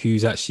 it's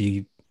who's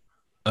actually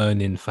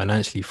earning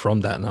financially from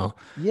that now.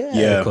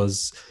 Yeah.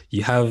 Because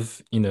you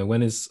have, you know,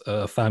 when it's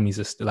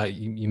families, like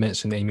you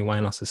mentioned Amy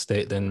Winehouse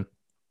estate, then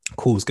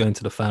calls going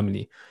to the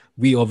family.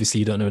 We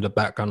obviously don't know the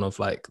background of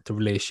like the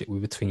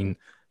relationship between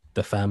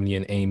the family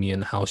and Amy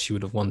and how she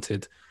would have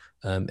wanted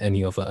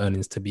any of her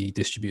earnings to be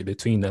distributed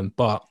between them.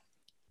 But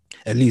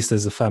at least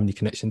there's a family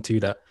connection to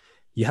that.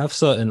 You have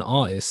certain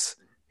artists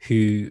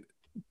who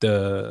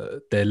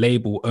their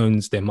label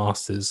owns their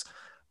masters,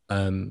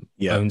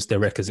 owns their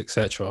records,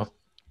 etc.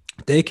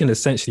 They can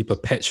essentially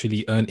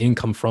perpetually earn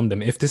income from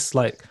them. If this,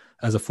 like,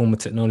 as a form of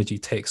technology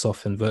takes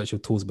off and virtual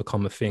tools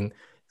become a thing,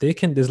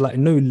 there's like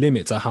no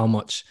limit to how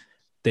much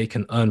they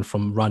can earn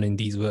from running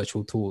these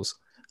virtual tools.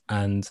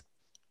 And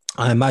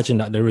I imagine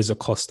that there is a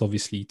cost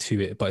obviously to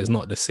it, but it's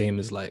not the same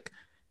as, like,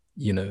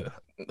 you know,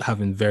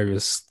 having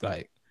various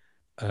like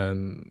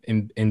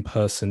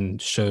in-person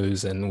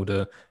shows and all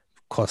the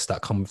costs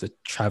that come with the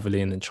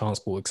traveling and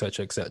transport,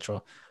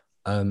 etc.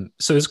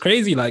 So it's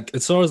crazy, like,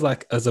 as far as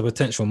like as a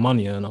potential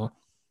money earner,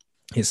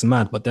 it's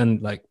mad. But then,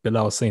 like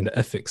Bilal was saying, the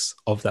ethics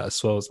of that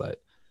as well is like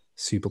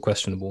super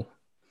questionable.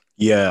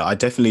 Yeah, I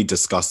definitely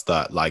discussed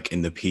that, like,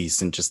 in the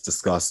piece, and just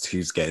discussed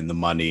who's getting the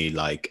money.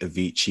 Like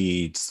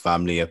Avicii's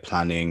family are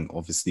planning,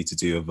 obviously, to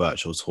do a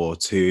virtual tour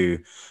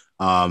too.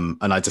 And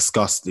I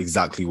discussed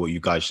exactly what you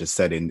guys just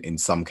said. In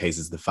some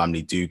cases, the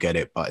family do get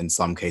it, but in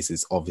some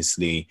cases,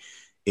 obviously,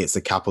 it's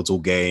a capital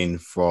gain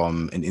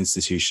from an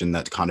institution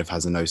that kind of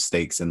has no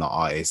stakes in the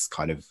artist's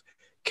kind of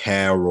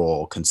care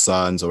or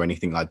concerns or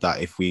anything like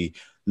that. If we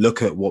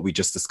look at what we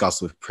just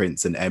discussed with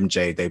Prince and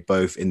MJ, they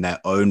both, in their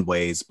own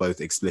ways,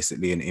 both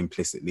explicitly and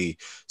implicitly,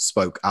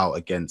 spoke out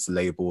against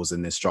labels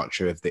and the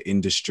structure of the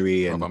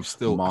industry. And I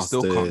still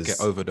can't get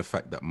over the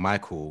fact that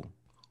Michael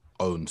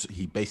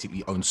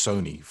basically owns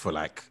Sony for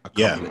like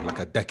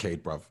a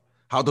decade, bruv.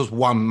 How does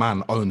one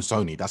man own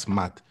Sony? That's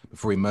mad.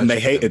 Before he merged, and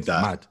they hated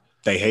that. Mad.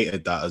 They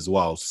hated that as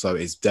well. So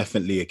it's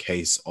definitely a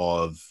case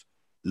of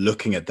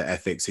looking at the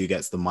ethics, who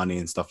gets the money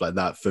and stuff like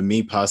that. For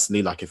me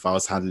personally, like, if I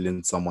was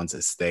handling someone's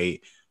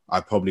estate,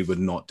 I probably would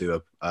not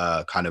do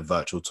a kind of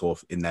virtual tour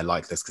in their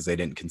likeness because they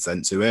didn't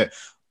consent to it,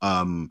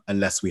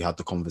 unless we had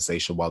the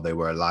conversation while they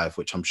were alive,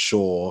 which I'm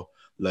sure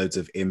loads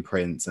of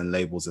imprints and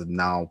labels are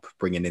now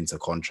bringing into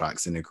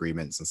contracts and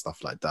agreements and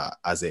stuff like that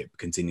as it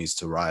continues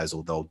to rise,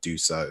 or they'll do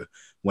so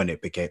when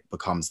it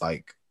becomes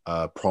like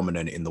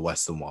prominent in the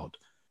Western world.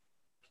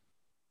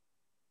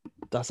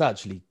 That's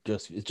actually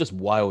it's just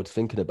wild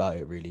thinking about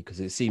it, really, because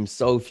it seems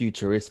so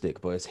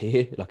futuristic, but it's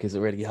here, like it's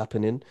already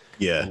happening.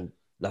 Yeah. And,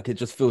 like, it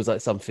just feels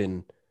like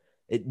something.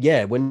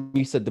 When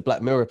you said the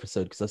Black Mirror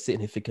episode, because I was sitting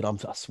here thinking,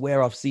 I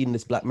swear I've seen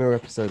this Black Mirror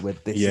episode where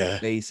this is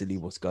basically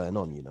what's going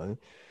on, you know,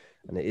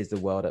 and it is the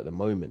world at the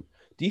moment.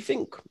 Do you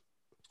think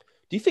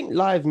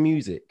live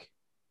music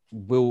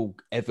will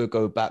ever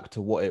go back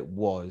to what it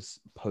was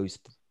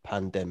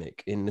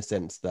post-pandemic, in the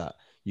sense that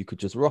you could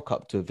just rock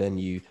up to a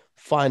venue,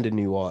 find a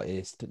new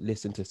artist,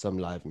 listen to some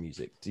live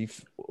music? Do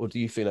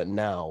you feel that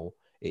now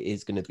it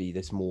is going to be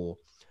this more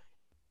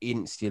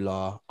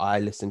insular, I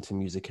listen to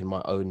music in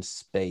my own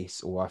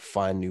space, or I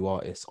find new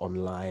artists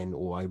online,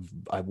 or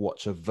I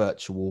watch a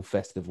virtual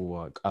festival,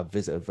 or I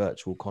visit a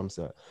virtual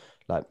concert?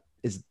 Like,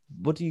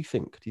 what do you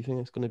think? Do you think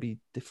it's going to be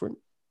different?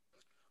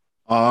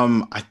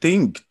 I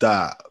think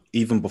that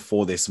even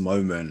before this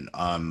moment,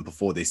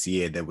 before this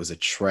year, there was a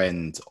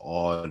trend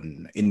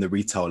in the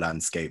retail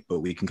landscape, but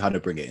we can kind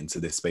of bring it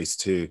into this space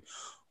too,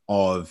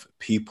 of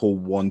people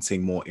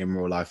wanting more in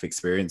real life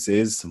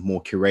experiences,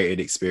 more curated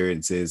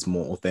experiences,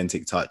 more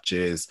authentic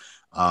touches,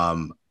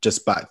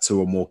 just back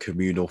to a more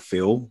communal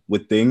feel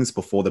with things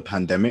before the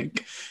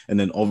pandemic. And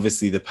then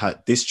obviously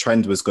this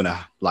trend was going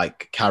to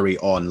like carry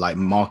on, like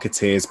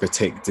marketeers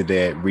predicted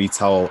it,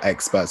 retail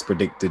experts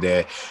predicted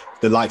it.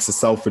 The likes of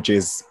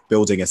Selfridges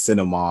building a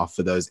cinema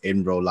for those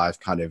in real life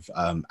kind of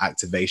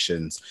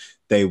activations,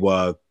 they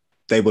were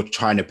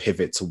trying to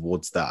pivot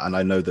towards that. And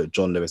I know that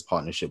John Lewis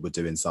Partnership were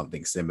doing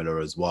something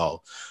similar as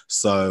well.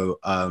 So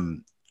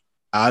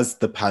as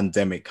the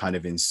pandemic kind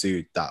of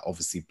ensued, that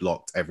obviously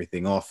blocked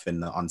everything off,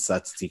 and the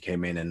uncertainty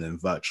came in, and then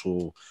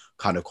virtual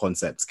kind of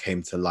concepts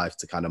came to life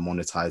to kind of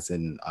monetize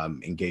and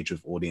engage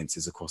with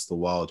audiences across the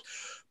world.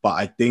 But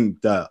I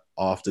think that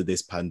after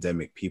this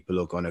pandemic, people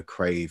are going to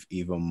crave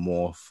even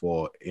more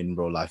for in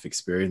real life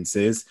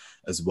experiences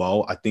as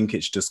well. I think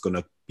it's just going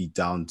to be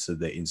down to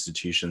the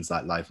institutions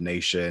like Live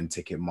Nation,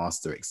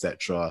 Ticketmaster,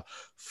 etc.,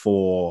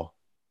 for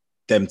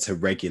them to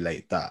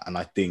regulate that. And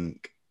I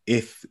think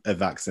if a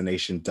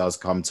vaccination does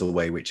come to a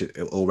way, which it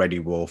already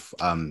will,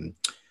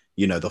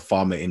 you know, the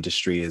pharma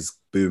industry is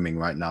booming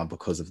right now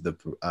because of the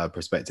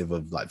perspective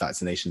of like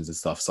vaccinations and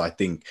stuff. So I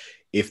think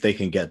if they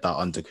can get that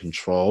under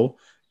control,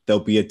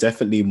 there'll be a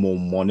definitely more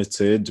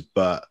monitored,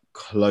 but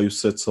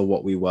closer to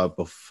what we were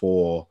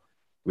before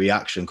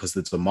reaction, because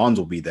the demand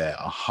will be there.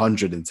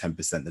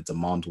 110% the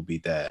demand will be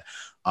there.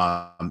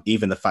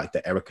 Even the fact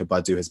that Erykah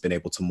Badu has been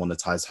able to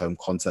monetize home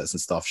concerts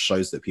and stuff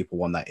shows that people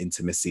want that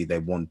intimacy. They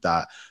want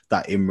that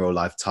in real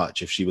life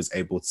touch. If she was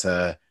able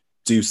to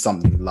do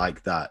something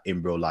like that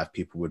in real life,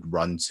 people would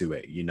run to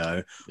it, you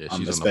know? Yeah,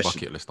 she's on the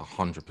bucket list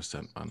 100%,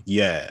 man.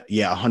 Yeah,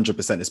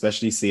 100%,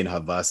 especially seeing her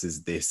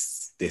versus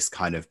this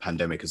kind of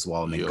pandemic as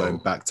well. And then going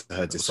back to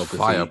her discography.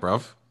 Fire,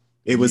 bruv.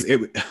 It was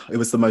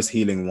the most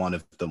healing one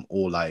of them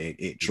all. Like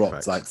it dropped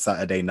Facts. like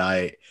Saturday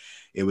night.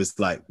 It was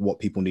like what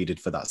people needed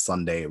for that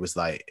Sunday. It was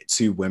like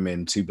two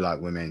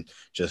Black women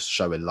just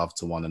showing love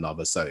to one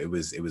another. So it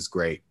was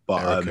great.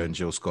 But Erykah and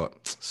Jill Scott,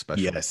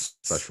 special, yes,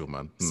 special,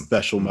 man,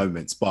 special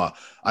moments. But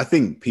I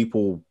think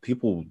people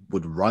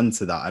would run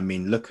to that. I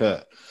mean, look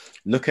at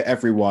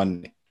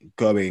everyone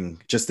going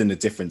just in a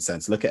different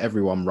sense. Look at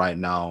everyone right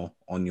now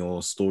on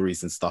your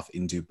stories and stuff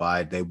in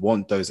Dubai. They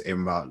want those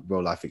in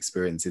real life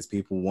experiences.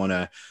 People want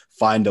to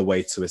find a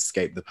way to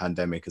escape the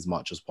pandemic as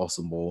much as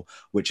possible,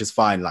 which is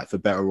fine. Like for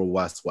better or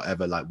worse,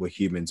 whatever, like we're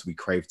humans, we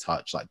crave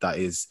touch. Like that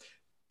is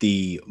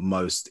the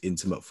most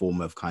intimate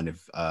form of kind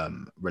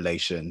of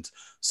relations.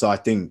 So I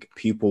think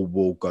people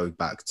will go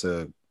back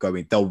to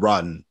they'll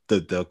run.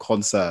 The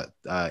concert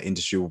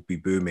industry will be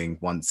booming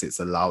once it's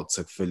allowed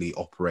to fully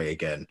operate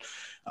again.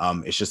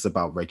 It's just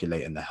about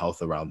regulating the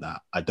health around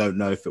that. I don't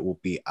know if it will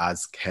be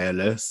as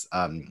careless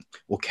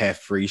or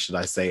carefree, should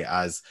I say,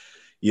 as,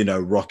 you know,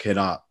 rocking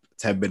up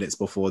 10 minutes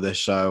before the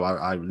show.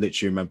 I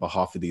literally remember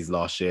half of these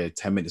last year,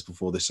 10 minutes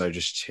before the show,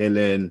 just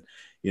chilling,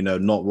 you know,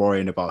 not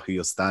worrying about who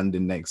you're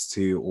standing next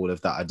to, all of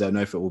that. I don't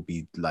know if it will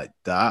be like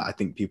that. I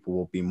think people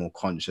will be more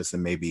conscious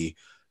and maybe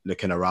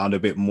looking around a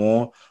bit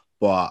more.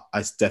 But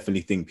I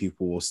definitely think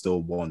people will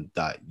still want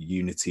that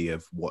unity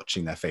of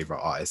watching their favorite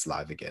artists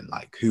live again.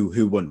 Like who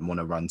wouldn't want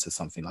to run to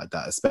something like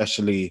that,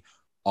 especially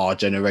our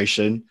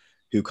generation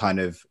who kind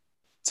of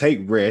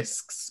take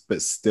risks,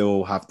 but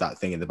still have that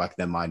thing in the back of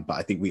their mind. But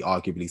I think we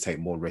arguably take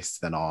more risks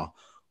than our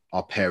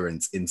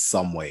parents in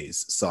some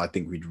ways. So I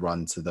think we'd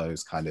run to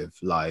those kind of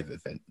live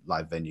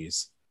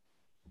venues.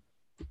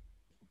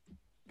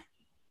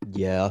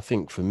 Yeah, I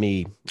think for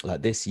me,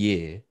 like this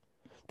year,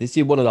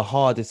 one of the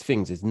hardest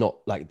things is not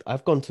like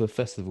I've gone to a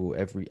festival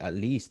at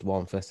least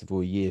one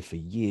festival a year for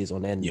years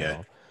on end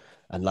now.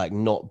 And like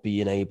not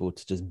being able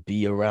to just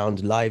be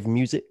around live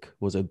music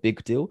was a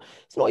big deal.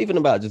 It's not even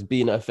about just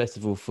being at a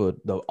festival for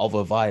the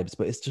other vibes,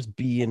 but it's just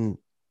being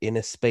in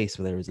a space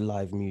where there is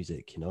live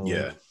music, you know?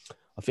 Yeah.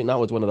 I think that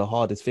was one of the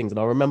hardest things. And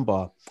I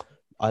remember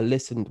I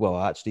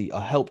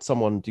helped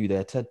someone do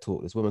their TED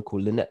Talk, this woman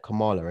called Lynette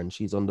Kamala, and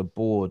she's on the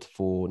board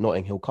for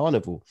Notting Hill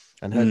Carnival.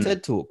 And her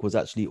TED Talk was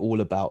actually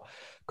all about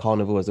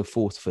Carnival as a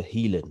force for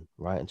healing,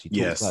 right? And she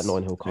talks about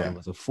Notting Hill Carnival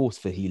as a force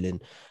for healing,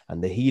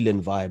 and the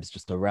healing vibes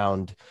just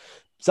around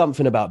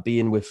something about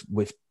being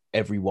with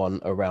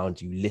everyone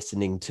around you,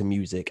 listening to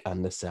music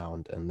and the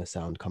sound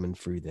coming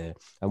through there.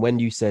 And when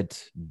you said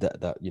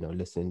that you know,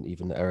 listen,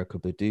 even the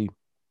Erykah Badu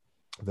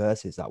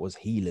verses, that was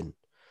healing.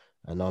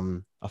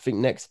 And I think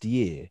next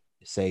year,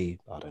 say,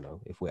 I don't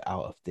know, if we're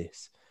out of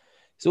this,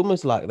 it's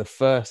almost like the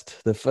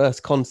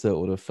first concert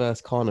or the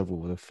first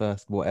carnival or the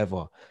first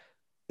whatever,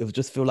 it would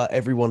just feel like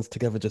everyone's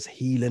together just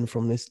healing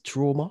from this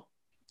trauma.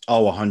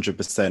 Oh,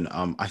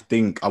 100%. I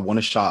think I want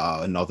to shout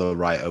out another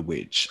writer,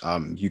 which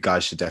you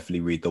guys should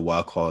definitely read the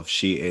work of.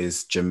 She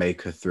is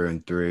Jamaica through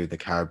and through, the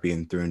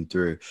Caribbean through and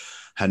through.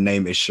 Her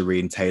name is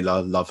Shireen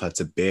Taylor. Love her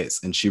to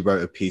bits. And she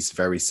wrote a piece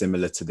very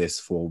similar to this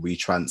for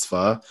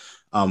WeTransfer.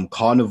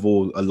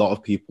 Carnival, a lot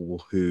of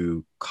people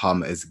who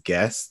come as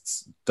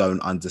guests don't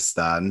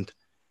understand.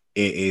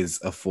 It is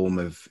a form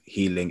of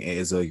healing. It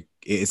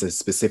is a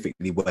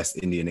specifically West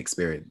Indian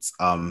experience.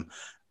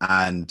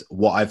 And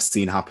what I've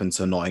seen happen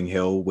to Notting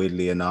Hill,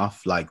 weirdly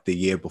enough, like the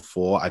year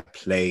before, I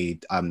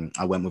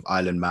went with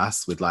Island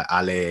Mass with like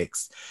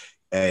Alex,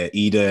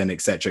 Eden,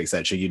 etc.,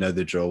 etc. You know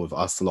the drill with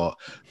us a lot.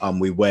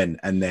 We went,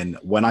 and then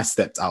when I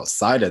stepped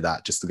outside of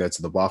that just to go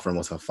to the bathroom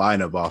or to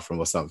find a bathroom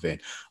or something,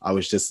 I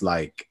was just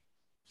like,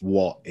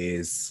 what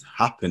is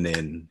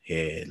happening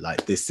here?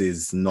 Like, this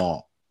is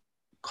not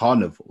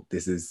Carnival.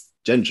 This is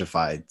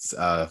gentrified,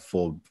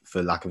 for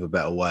lack of a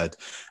better word.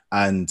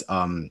 And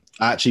I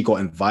actually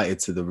got invited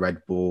to the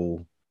Red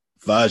Bull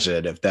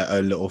version of their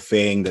own little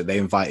thing that they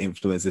invite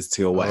influencers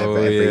to or whatever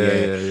Oh, every yeah,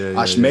 year.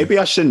 yeah, Actually, maybe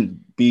I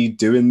shouldn't be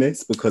doing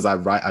this because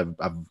I've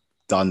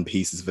done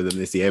pieces for them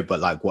this year, but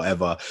like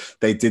whatever,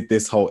 they did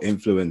this whole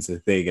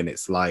influencer thing, and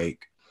it's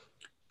like,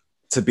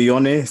 to be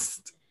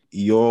honest,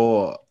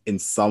 you're in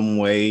some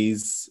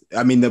ways,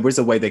 I mean, there was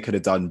a way they could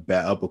have done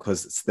better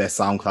because their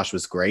sound clash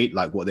was great,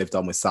 like what they've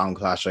done with sound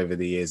clash over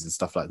the years and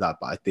stuff like that.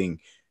 But I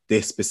think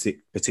this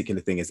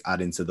particular thing is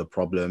adding to the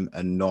problem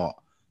and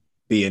not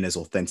being as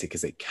authentic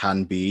as it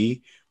can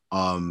be,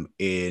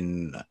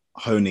 in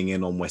honing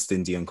in on West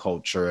Indian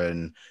culture,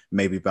 and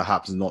maybe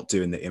perhaps not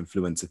doing the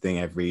influencer thing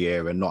every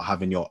year and not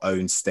having your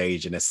own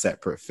stage in a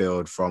separate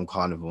field from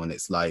Carnival. And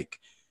it's like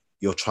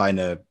you're trying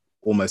to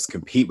almost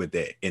compete with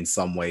it in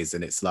some ways.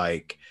 And it's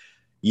like,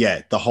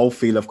 yeah, the whole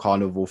feel of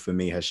Carnival for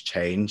me has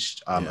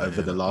changed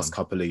over the last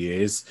couple of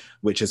years,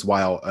 which is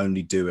why I'll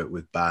only do it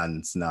with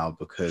bands now,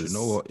 because you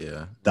know what?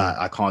 Yeah, that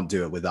I can't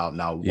do it without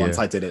now. Once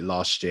I did it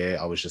last year,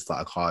 I was just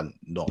like, I can't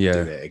not do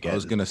it again. I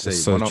was gonna say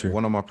so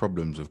one of my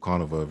problems with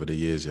Carnival over the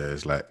years,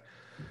 is like,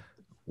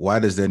 why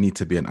does there need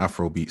to be an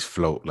Afrobeats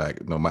float,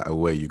 like no matter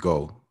where you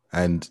go?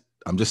 And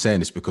I'm just saying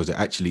this because it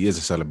actually is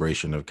a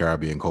celebration of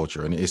Caribbean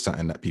culture, and it is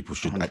something that people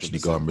should 100%. actually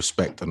go and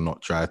respect and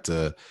not try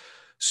to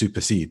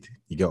supersede.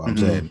 You get what I'm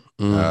saying?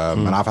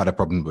 And I've had a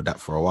problem with that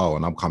for a while,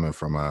 and I'm coming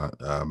from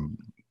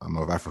I'm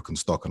of African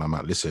stock, and I'm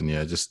like, listen,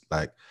 just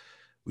like,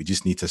 we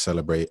just need to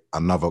celebrate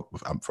another,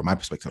 from my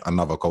perspective,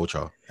 another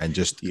culture, and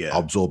just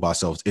absorb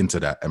ourselves into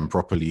that and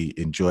properly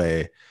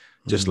enjoy,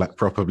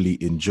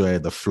 properly enjoy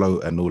the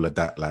float and all of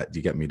that. Like, do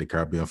you get me? The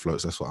Caribbean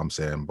floats, that's what I'm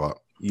saying. But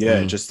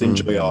just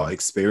enjoy our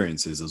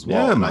experiences as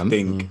well. Yeah, and man. I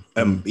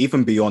think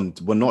even beyond,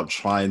 we're not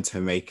trying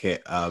to make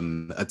it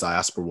a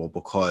diaspora war,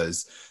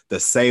 because the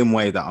same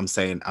way that I'm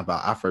saying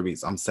about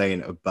Afrobeats, I'm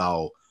saying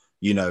about,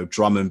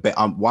 drum and bass.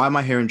 Why am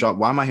I hearing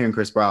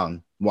Chris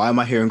Brown? Why am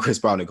I hearing Chris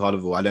Brown at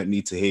Carnival? I don't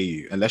need to hear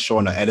you. Unless you're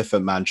on an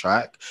Elephant Man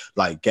track,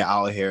 like, get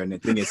out of here. And the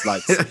thing is,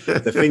 like,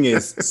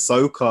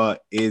 soca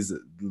is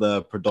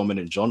the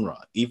predominant genre.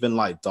 Even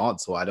like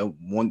dancehall, I don't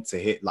want to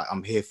hit, like,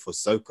 I'm here for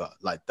soca.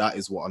 Like,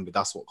 that's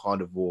what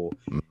Carnival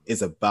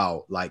is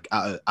about. Like,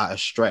 at a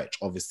stretch,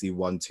 obviously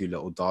 1-2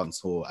 little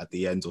dancehall at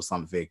the end or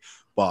something.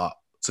 But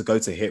to go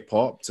to hip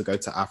hop, to go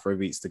to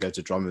Afrobeats, to go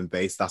to drum and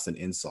bass, that's an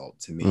insult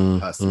to me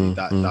personally.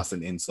 That's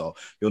an insult.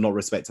 You're not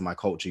respecting my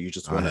culture. You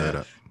just want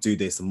to do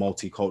this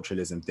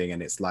multiculturalism thing.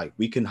 And it's like,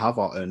 we can have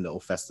our own little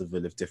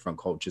festival of different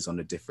cultures on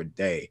a different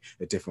day,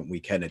 a different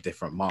weekend, a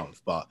different month.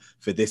 But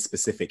for this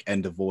specific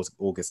end of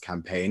August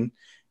campaign,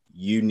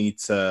 you need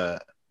to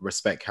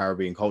respect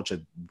Caribbean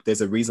culture. There's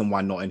a reason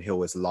why Notting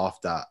Hill is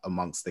laughed at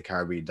amongst the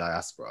Caribbean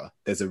diaspora.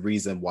 There's a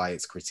reason why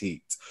it's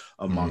critiqued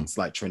amongst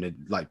like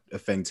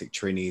authentic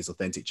Trinis,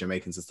 authentic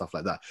Jamaicans and stuff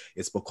like that.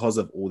 It's because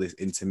of all this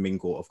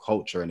intermingle of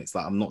culture. And it's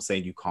like, I'm not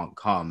saying you can't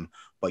come,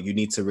 but you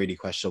need to really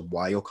question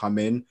why you're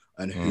coming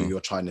and who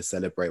you're trying to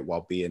celebrate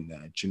while being there.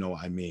 Do you know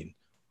what I mean?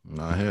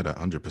 No, I hear that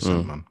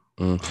 100%, man.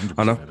 100%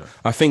 And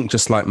I think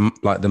just like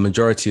the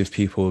majority of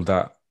people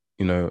that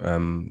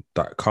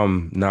that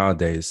come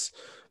nowadays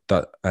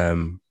that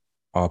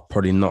are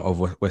probably not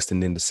of West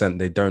Indian descent,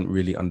 they don't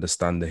really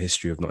understand the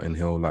history of Notting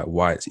Hill, like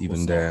why it's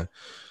even there,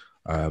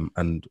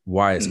 and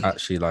why it's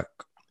actually like,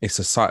 it's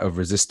a site of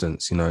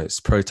resistance.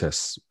 It's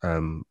protests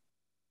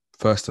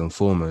first and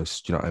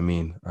foremost. Do you know what I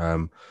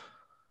mean?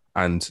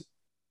 And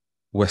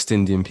West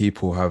Indian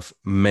people have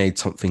made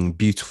something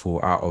beautiful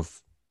out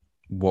of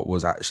what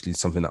was actually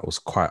something that was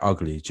quite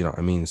ugly. Do you know what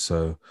I mean?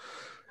 So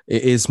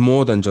it is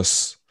more than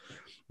just,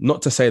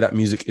 not to say that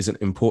music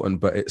isn't important,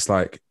 but it's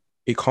like,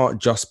 it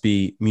can't just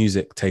be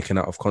music taken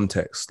out of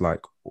context.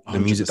 Like, the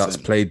 100%. music that's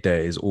played there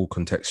is all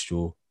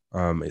contextual.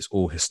 It's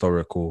all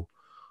historical.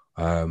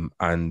 And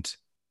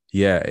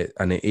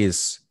it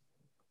is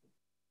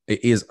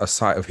a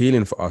site of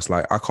healing for us.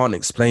 Like, I can't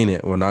explain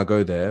it when I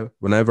go there.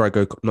 Whenever I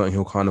go Notting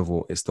Hill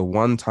Carnival, it's the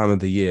one time of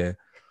the year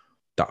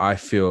that I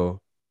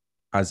feel,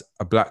 as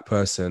a Black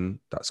person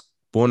that's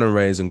born and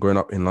raised and grown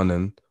up in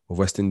London of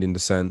West Indian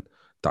descent,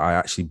 that I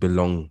actually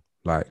belong.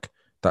 Like,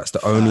 that's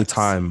the only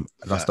time.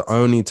 That's the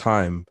only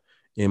time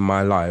in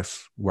my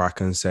life where I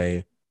can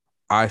say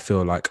I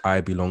feel like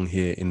I belong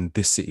here in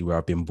this city where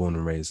I've been born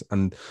and raised.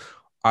 And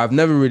I've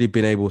never really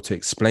been able to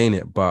explain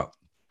it, but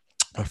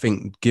I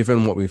think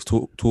given what we've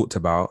talked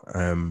about,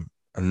 and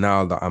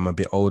now that I'm a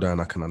bit older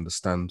and I can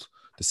understand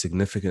the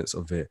significance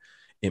of it,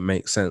 it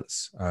makes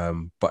sense.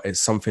 But it's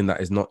something that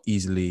is not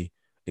easily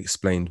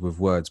explained with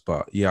words.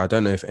 But yeah, I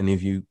don't know if any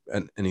of you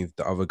and any of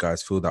the other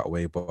guys feel that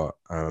way, but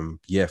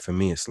for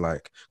me it's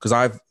like, because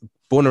I've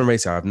born and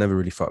raised here, I've never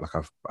really felt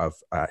like I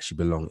actually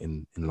belong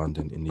in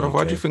London, in the UK.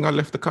 Why do you think I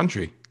left the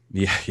country?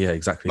 Yeah,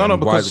 exactly. No,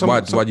 because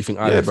why do you think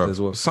I left as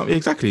well?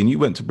 Exactly. And you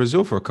went to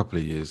Brazil for a couple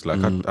of years.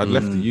 Like, I'd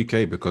left the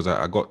UK because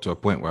I got to a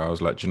point where I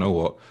was like, do you know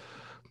what?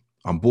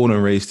 I'm born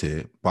and raised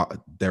here, but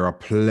there are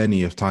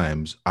plenty of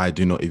times I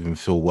do not even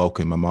feel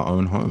welcome in my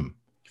own home.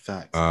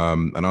 Fact.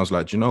 And I was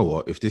like, do you know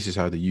what? If this is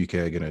how the UK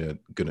are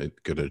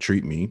gonna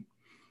treat me,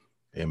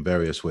 in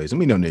various ways. And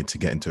we don't need to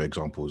get into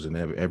examples. And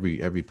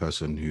every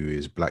person who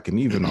is black, and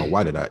even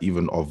wider that,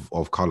 even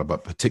of color,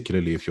 but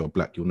particularly if you're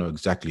black, you'll know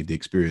exactly the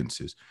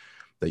experiences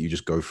that you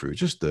just go through.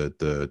 Just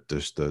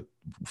the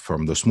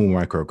from the small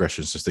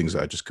microaggressions to things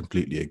that are just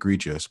completely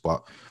egregious.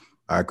 But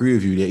I agree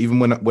with you. Yeah, even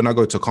when I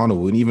go to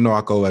carnival, and even though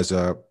I go as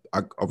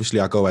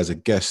a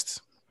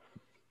guest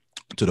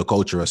to the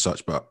culture as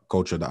such, but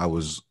culture that I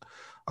was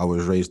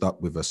raised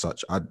up with as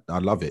such, I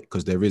love it,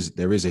 because there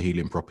is a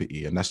healing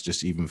property, and that's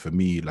just even for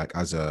me, like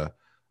as a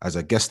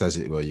guest, as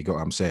it were. You get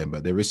what I'm saying?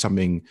 But there is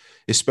something,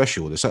 it's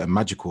special. There's something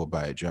magical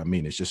about it. Do you know what I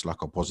mean? It's just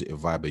like a positive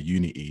vibe, a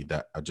unity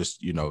that I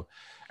just,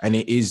 and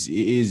it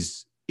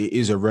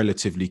is a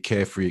relatively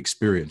carefree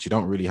experience. You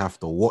don't really have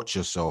to watch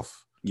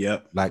yourself. Yeah.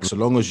 Like, so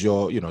long as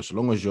you're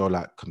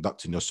like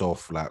conducting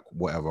yourself like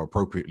whatever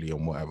appropriately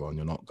and whatever, and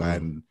you're not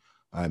going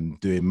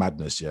doing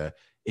madness, yeah.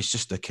 It's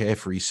just a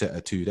carefree set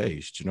of 2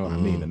 days. Do you know what I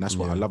mean? And that's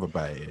what I love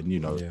about it. And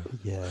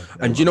yeah.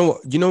 And you know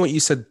what you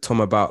said,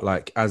 Tom, about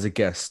like as a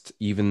guest,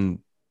 even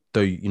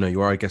though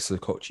you are a guest of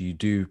the culture, you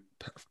do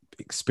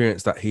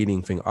experience that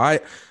healing thing. I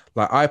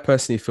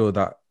personally feel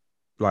that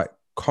like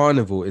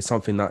carnival is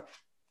something that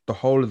the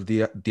whole of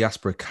the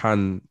diaspora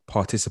can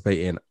participate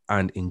in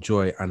and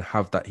enjoy and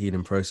have that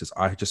healing process.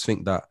 I just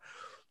think that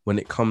when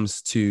it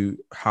comes to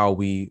how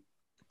we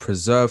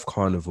preserve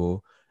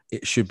carnival,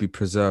 it should be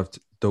preserved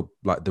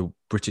the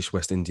British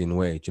West Indian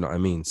way. Do you know what I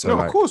mean? So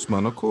of course,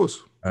 man, of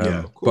course.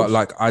 Of course. But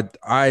like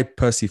I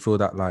personally feel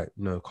that like,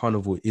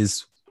 carnival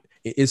is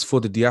for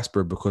the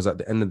diaspora, because at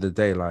the end of the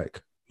day,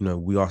 like,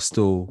 we are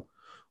still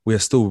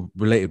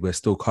related, we're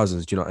still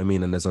cousins. Do you know what I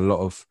mean? And there's a lot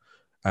of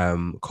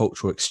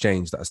cultural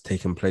exchange that has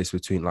taken place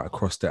between like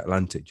across the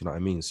Atlantic. Do you know what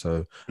I mean?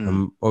 So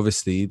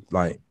obviously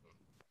like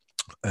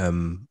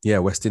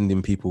West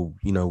Indian people,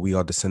 we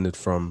are descended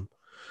from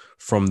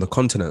the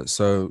continent.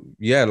 So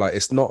yeah, like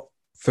it's not,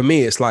 for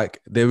me, it's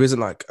like there isn't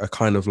like a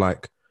kind of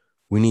like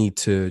we need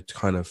to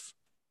kind of,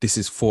 this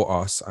is for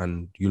us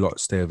and you lot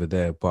stay over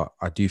there. But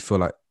I do feel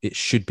like it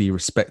should be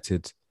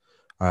respected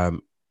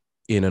in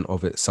and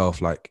of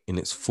itself, like in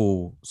its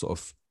full sort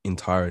of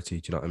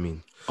entirety. Do you know what I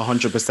mean?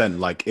 100%.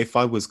 Like if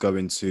I was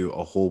going to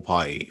a hall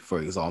party,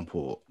 for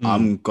example,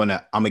 I'm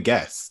a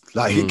guest.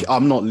 Like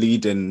I'm not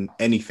leading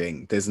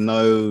anything. There's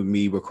no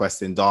me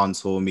requesting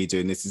dance or me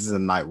doing this. This is a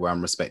night where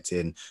I'm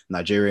respecting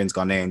Nigerians,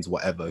 Ghanaians,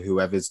 whatever,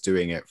 whoever's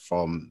doing it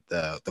from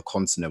the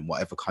continent,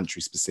 whatever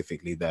country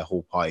specifically their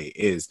whole party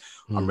is.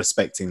 I'm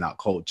respecting that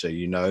culture,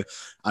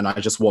 and I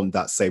just want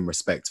that same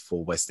respect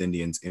for West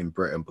Indians in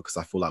Britain, because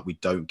I feel like we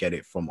don't get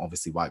it from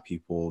obviously white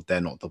people.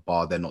 They're not the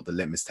bar, they're not the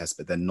litmus test,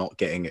 but they're not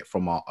getting it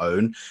from our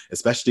own.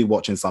 Especially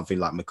watching something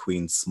like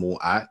McQueen's Small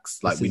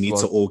Acts, like we need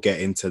to all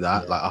get into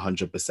that, like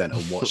 100%,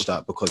 and watch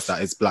that, because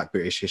that is Black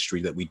British history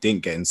that we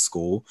didn't get in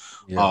school.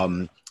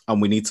 And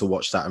we need to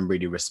watch that and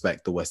really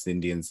respect the West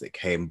Indians that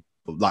came,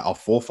 like our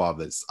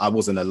forefathers. I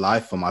wasn't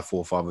alive for my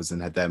forefathers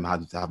and them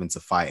having to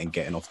fight and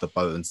getting off the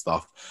boat and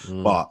stuff.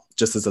 But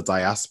just as a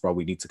diaspora,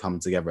 we need to come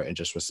together and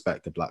just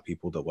respect the Black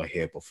people that were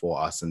here before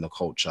us and the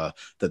culture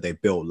that they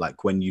built.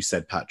 Like when you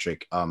said,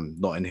 Patrick,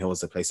 Notting Hill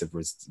is a place of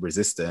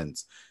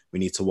resistance. We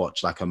need to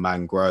watch like a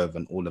Mangrove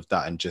and all of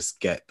that, and just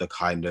get the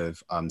kind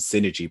of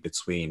synergy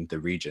between the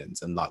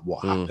regions and like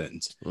what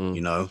happened,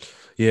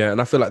 Yeah, and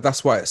I feel like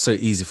that's why it's so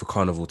easy for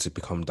carnival to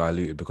become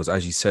diluted, because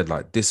as you said,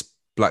 like this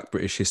Black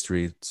British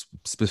history,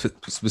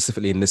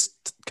 specifically in this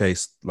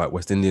case, like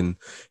West Indian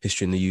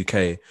history in the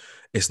UK,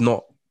 it's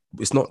not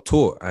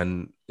taught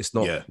and it's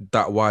not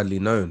that widely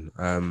known.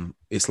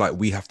 It's like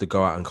we have to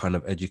go out and kind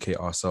of educate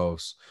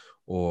ourselves,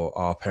 or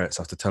our parents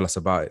have to tell us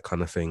about it,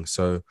 kind of thing.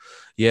 So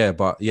yeah,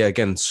 but yeah,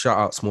 again, shout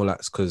out Small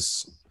Acts,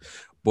 because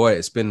boy,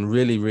 it's been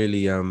really,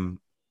 really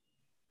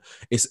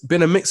it's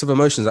been a mix of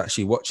emotions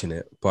actually watching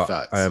it, but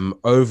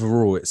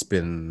overall it's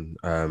been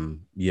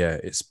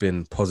it's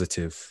been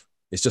positive.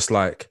 It's just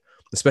like,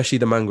 especially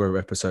the Mangrove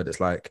episode, it's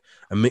like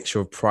a mixture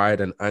of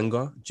pride and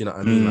anger. Do you know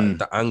what I mean? Like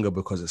the anger,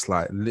 because it's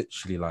like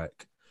literally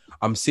like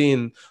I'm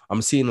seeing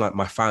like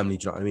my family.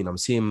 Do you know what I mean? I'm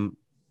seeing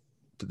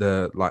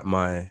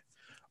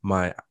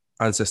my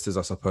ancestors,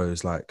 I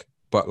suppose, like,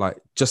 but like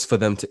just for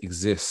them to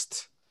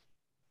exist,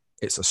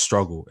 it's a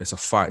struggle, it's a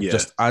fight.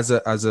 Just as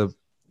a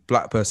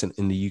Black person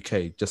in the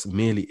UK, just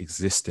merely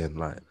existing,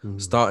 like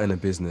starting a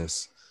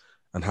business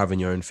and having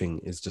your own thing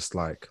is just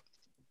like,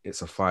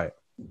 it's a fight.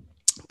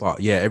 But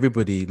yeah,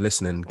 everybody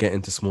listening, get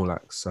into Small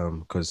Acts,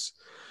 because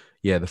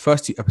the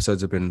first 2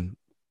 episodes have been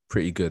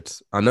pretty good.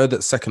 I know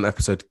that second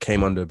episode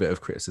came under a bit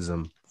of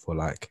criticism for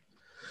like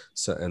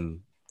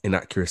certain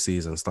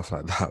inaccuracies and stuff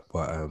like that,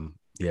 but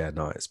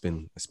it's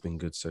been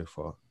good so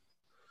far.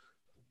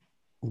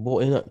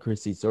 What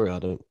inaccuracy? Sorry, I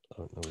don't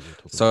know what you're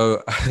talking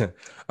so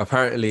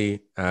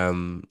apparently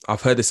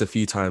I've heard this a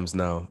few times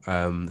now,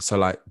 so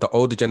like the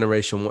older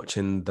generation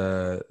watching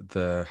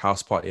the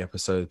house party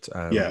episode,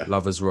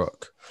 Lovers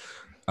Rock,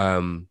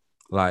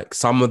 like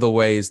some of the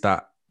ways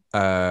that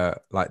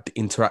like the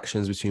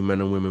interactions between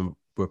men and women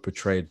were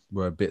portrayed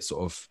were a bit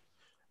sort of,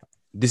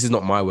 this is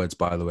not my words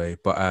by the way,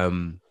 but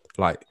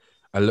like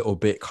a little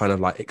bit kind of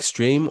like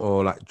extreme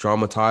or like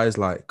dramatized,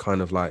 like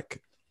kind of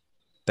like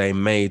they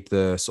made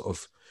the sort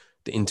of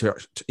the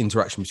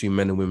interaction between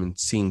men and women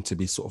seem to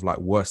be sort of like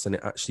worse than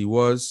it actually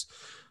was.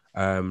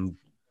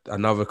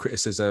 Another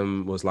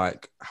criticism was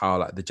like how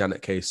like the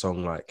Janet Kay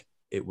song, like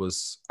it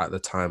was at the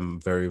time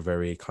very,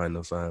 very kind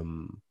of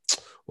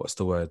what's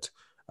the word?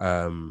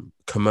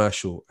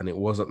 Commercial, and it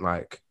wasn't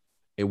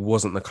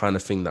the kind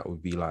of thing that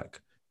would be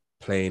like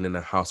playing in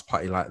a house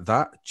party like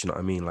that. Do you know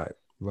what I mean? Like,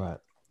 Right.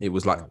 it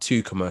was like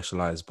too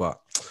commercialized, but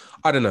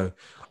I don't know.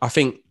 I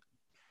think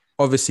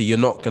obviously you're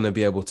not going to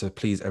be able to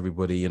please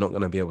everybody. You're not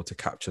going to be able to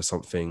capture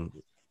something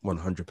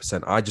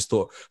 100%. I just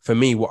thought, for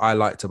me, what I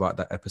liked about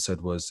that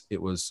episode was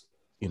it was,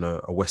 you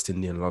know, a West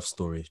Indian love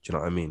story. Do you know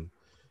what I mean?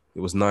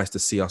 It was nice to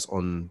see us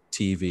on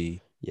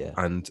TV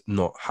and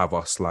not have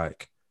us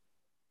like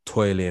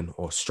toiling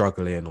or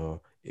struggling,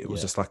 or it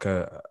was just like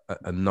a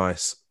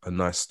nice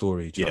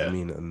story. Do you know what I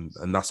mean?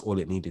 And that's all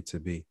it needed to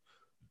be.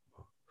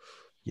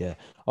 Yeah,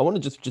 I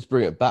want to just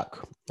bring it back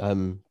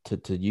to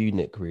you,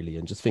 Nick, really,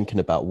 and just thinking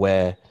about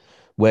where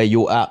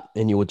you're at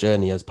in your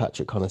journey, as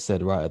Patrick kind of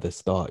said right at the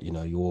start. You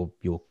know,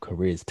 your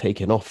career's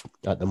taking off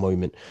at the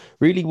moment.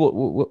 Really,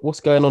 what's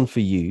going on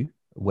for you?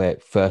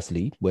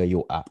 Firstly, where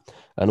you're at,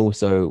 and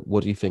also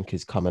what do you think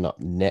is coming up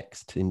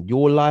next in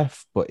your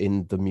life, but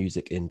in the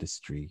music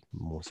industry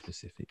more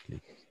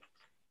specifically?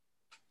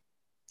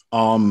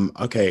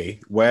 Okay,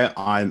 where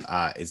I'm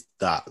at is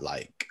that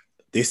like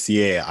this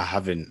year I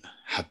haven't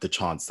had the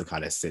chance to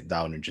kind of sit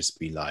down and just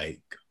be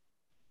like,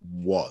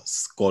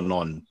 what's gone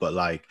on? But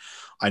like,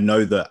 I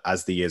know that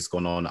as the year's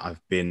gone on, I've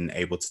been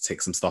able to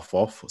tick some stuff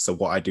off. So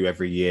what I do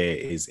every year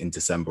is in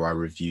December, I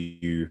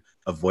review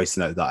a voice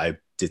note that I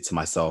did to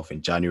myself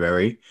in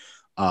January.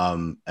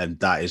 And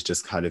that is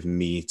just kind of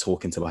me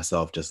talking to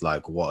myself, just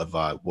like, what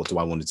do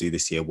I want to do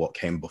this year? What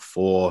came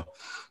before?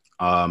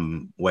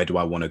 Where do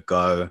I want to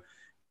go?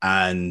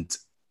 And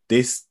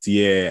this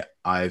year,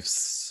 I've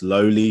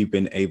slowly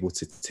been able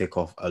to tick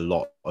off a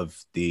lot of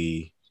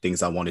the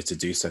things I wanted to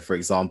do. So, for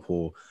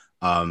example,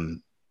 I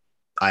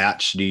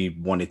actually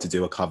wanted to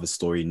do a cover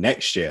story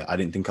next year. I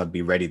didn't think I'd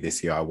be ready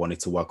this year. I wanted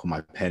to work on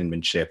my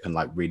penmanship and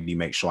like really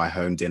make sure I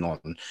honed in on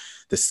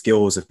the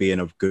skills of being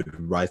a good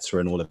writer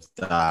and all of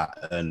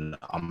that. And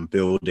I'm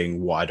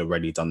building what I'd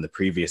already done the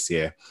previous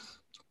year.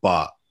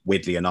 But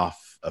weirdly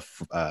enough,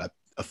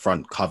 a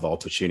front cover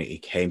opportunity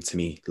came to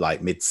me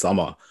like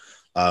midsummer.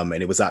 And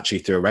it was actually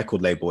through a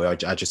record label. I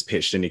just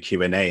pitched in a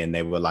Q&A and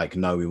they were like,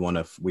 no, we want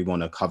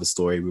a cover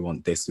story. We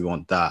want this, we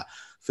want that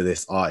for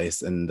this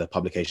artist. And the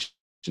publication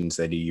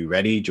said, are you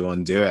ready? Do you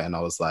want to do it? And I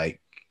was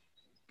like,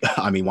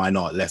 I mean, why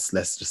not? Let's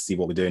just see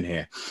what we're doing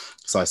here.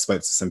 So I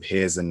spoke to some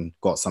peers and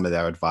got some of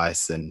their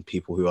advice and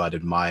people who I'd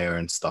admire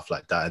and stuff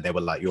like that. And they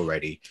were like, you're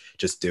ready,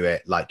 just do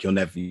it. Like you're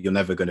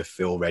never going to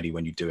feel ready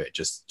when you do it.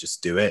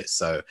 Just do it.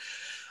 So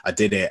I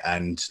did it.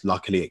 And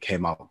luckily it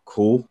came out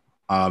cool.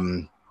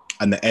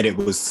 And the edit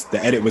was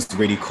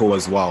really cool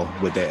as well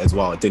with it as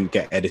well. It didn't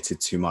get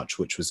edited too much,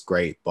 which was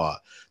great.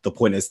 But the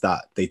point is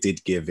that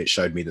it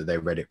showed me that they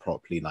read it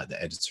properly, like the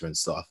editor and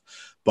stuff.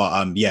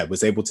 But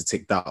was able to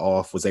tick that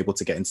off, was able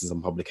to get into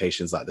some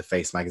publications like The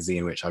Face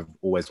magazine, which I've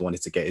always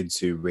wanted to get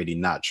into really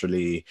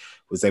naturally,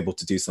 was able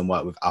to do some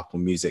work with Apple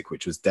Music,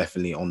 which was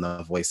definitely on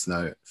the voice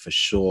note for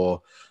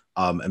sure.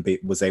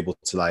 Was able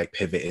to like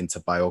pivot into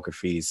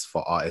biographies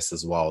for artists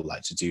as well,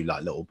 like to do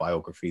like little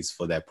biographies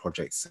for their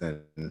projects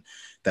and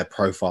their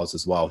profiles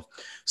as well.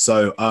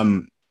 So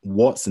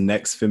what's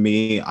next for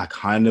me? I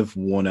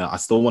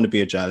still want to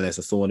be a journalist,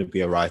 I still want to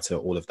be a writer,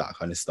 all of that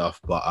kind of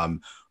stuff, but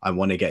I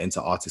want to get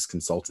into artist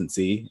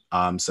consultancy,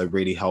 so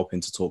really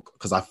helping to talk,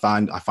 because I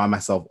find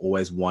myself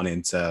always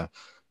wanting to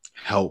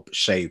help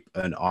shape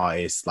an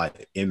artist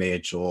like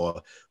image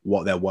or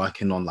what they're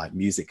working on like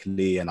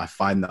musically. And I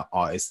find that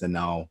artists are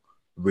now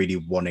really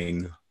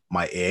wanting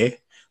my ear.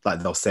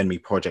 Like they'll send me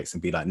projects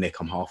and be like,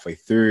 Nick, I'm halfway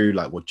through,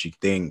 like what do you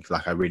think?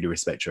 Like I really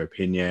respect your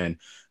opinion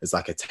as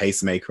like a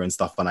tastemaker and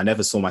stuff. And I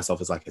never saw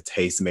myself as like a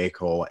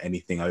tastemaker or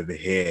anything over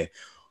here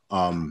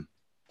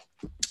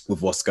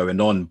with what's going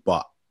on,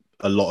 but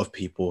a lot of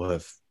people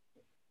have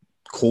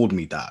called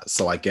me that.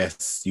 So I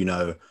guess, you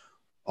know,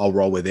 I'll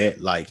roll with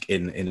it, like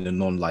in a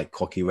non like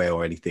cocky way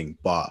or anything.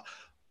 But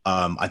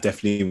I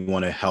definitely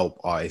want to help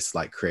artists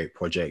like create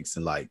projects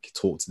and like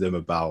talk to them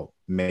about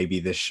maybe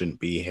this shouldn't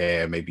be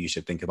here. Maybe you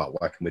should think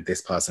about working with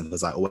this person,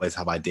 because I always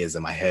have ideas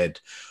in my head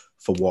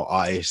for what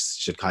artists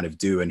should kind of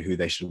do and who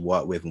they should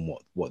work with and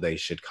what they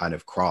should kind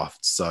of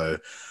craft. So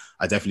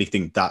I definitely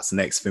think that's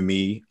next for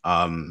me.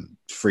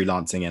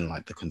 Freelancing in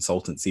like the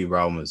consultancy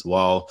realm as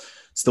well.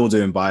 Still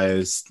doing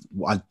bios.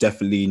 I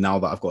definitely, now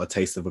that I've got a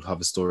taste of a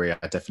cover story,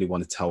 I definitely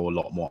want to tell a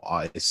lot more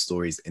artist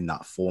stories in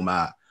that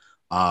format.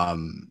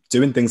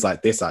 Doing things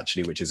like this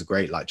actually, which is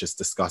great, like just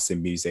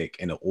discussing music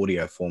in an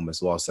audio form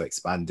as well. So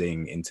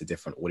expanding into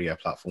different audio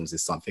platforms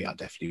is something I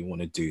definitely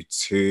want to do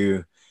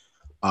too.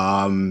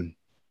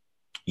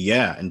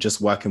 Yeah, and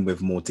just working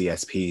with more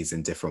DSPs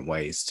in different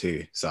ways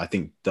too. So I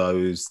think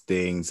those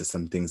things are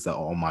some things that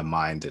are on my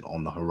mind and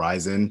on the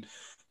horizon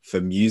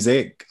for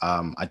music.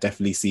 I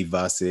definitely see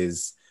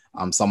verses.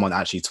 Someone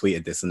actually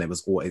tweeted this, and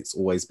it's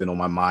always been on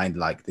my mind.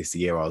 Like this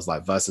year, I was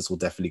like, verses will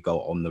definitely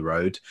go on the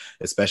road,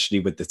 especially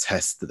with the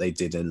test that they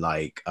did in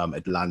like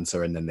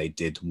Atlanta, and then they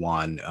did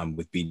one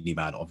with Beanie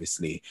Man,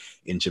 obviously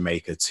in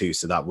Jamaica too.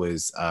 So that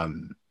was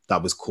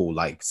cool.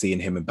 Like seeing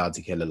him and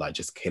Bounty Killer like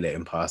just kill it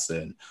in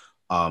person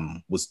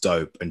was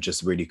dope, and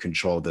just really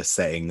control the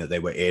setting that they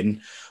were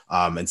in,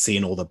 and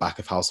seeing all the back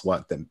of house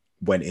work that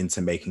went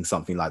into making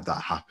something like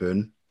that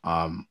happen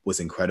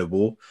was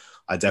incredible.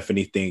 I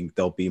definitely think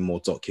there'll be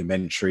more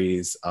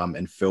documentaries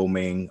and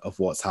filming of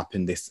what's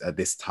happened at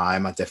this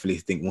time. I definitely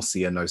think we'll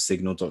see a No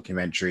Signal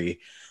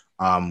documentary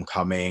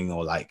coming,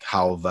 or like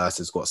how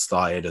Versus got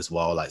started as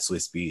well, like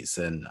Swiss Beats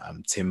and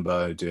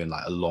Timbo doing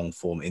like a long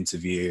form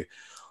interview.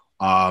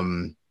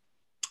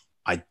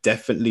 I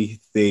definitely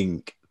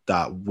think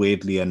that,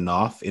 weirdly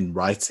enough, in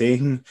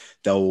writing,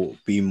 there'll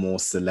be more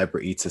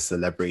celebrity to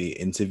celebrity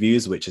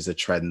interviews, which is a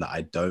trend that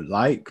I don't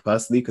like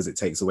personally, because it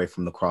takes away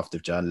from the craft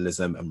of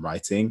journalism and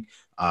writing.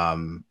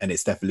 And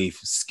it's definitely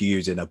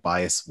skewed in a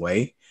biased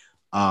way.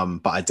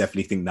 But I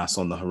definitely think that's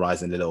on the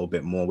horizon a little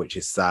bit more, which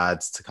is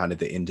sad to kind of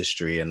the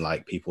industry and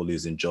like people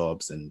losing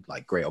jobs and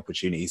like great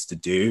opportunities to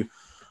do.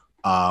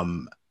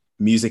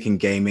 Music and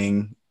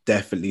gaming,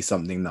 definitely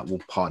something that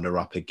will partner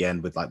up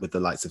again with the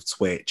likes of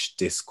Twitch,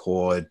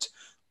 Discord,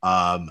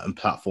 and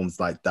platforms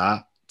like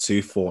that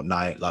to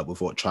Fortnite, like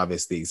with what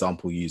Travis, the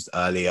example, used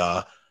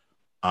earlier.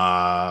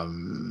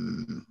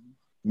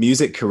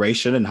 Music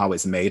curation and how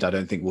it's made, I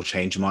don't think will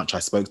change much. I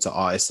spoke to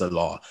artists a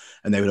lot,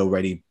 and they had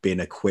already been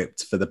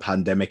equipped for the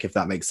pandemic, if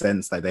that makes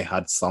sense. Like they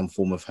had some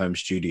form of home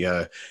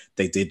studio.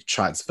 They did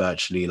tracks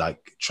virtually,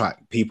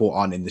 people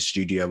aren't in the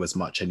studio as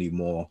much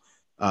anymore,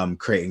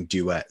 creating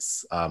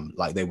duets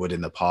like they would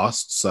in the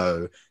past.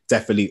 So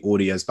definitely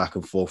audio's back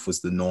and forth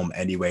was the norm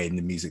anyway in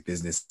the music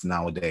business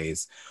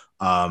nowadays.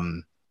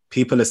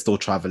 People are still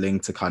traveling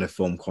to kind of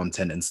film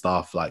content and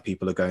stuff. Like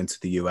people are going to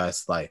the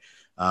US, like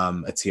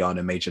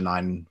Atiana Major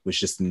 9 was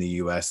just in the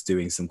US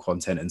doing some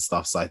content and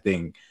stuff. So I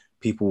think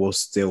people will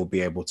still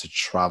be able to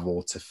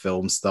travel to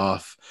film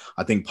stuff.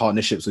 I think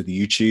partnerships with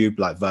YouTube,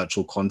 like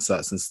virtual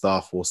concerts and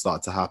stuff, will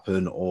start to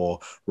happen, or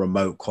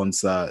remote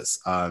concerts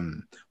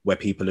where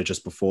people are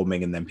just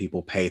performing and then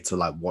people pay to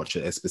like watch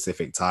at a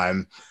specific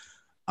time.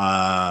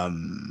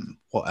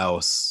 What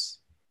else?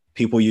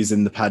 People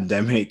using the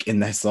pandemic in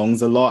their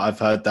songs a lot. I've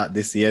heard that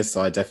this year.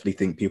 So I definitely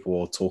think people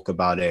will talk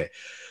about it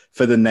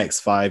for the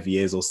next 5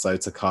 years or so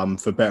to come,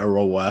 for better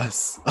or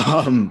worse.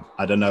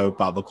 I don't know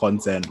about the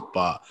content,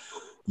 but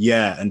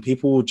yeah, and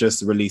people will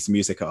just release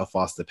music at a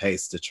faster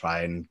pace to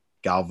try and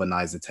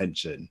galvanize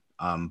attention,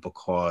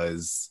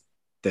 because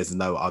there's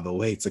no other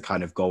way to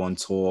kind of go on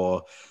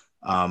tour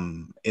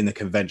in the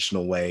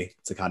conventional way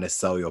to kind of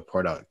sell your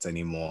product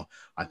anymore.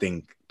 I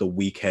think The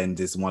Weeknd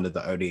is one of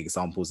the only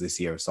examples this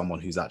year of someone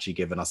who's actually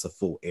given us a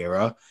full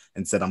era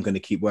and said, I'm going to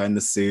keep wearing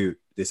the suit.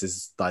 This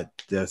is like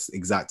this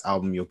exact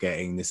album you're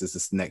getting. This is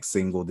this next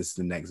single. This is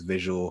the next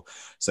visual.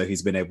 So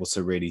he's been able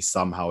to really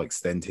somehow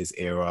extend his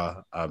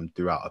era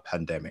throughout a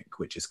pandemic,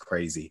 which is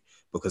crazy,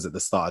 because at the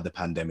start of the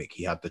pandemic,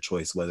 he had the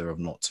choice whether or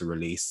not to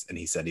release, and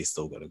he said he's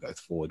still going to go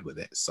forward with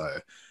it. So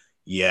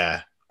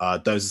yeah,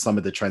 those are some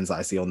of the trends that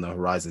I see on the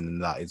horizon,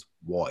 and that is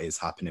what is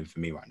happening for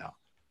me right now.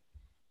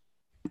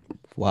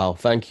 Wow,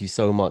 thank you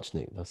so much,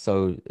 Nick.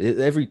 So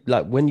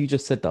like when you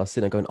just said that, I was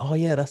sitting there going, "Oh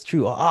yeah, that's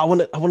true. Oh, I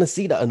want to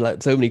see that," and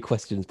like so many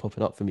questions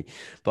popping up for me.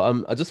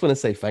 But I just want to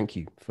say thank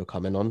you for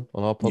coming on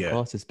our podcast.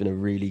 Yeah. It's been a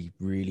really,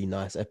 really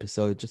nice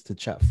episode just to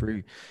chat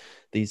through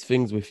these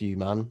things with you,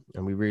 man,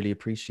 and we really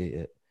appreciate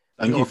it.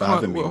 Thank you for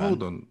having me, man.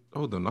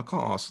 Hold on. I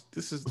can't ask.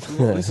 This is a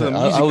music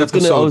I was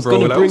episode,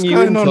 gonna bro. bring you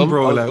in, Tom.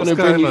 Bro? I was gonna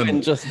bring you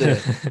in just there.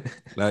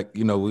 Like,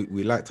 you know,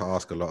 we like to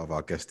ask a lot of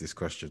our guests this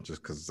question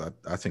just because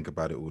I think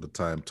about it all the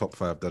time. Top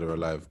 5 dead or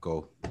alive,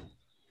 go.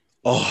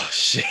 Oh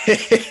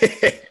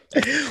shit!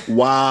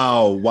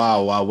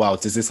 Wow!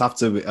 Does this have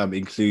to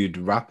include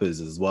rappers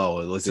as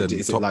well? Or is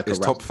it like it's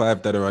top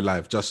 5 dead or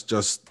alive?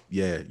 Just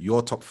yeah,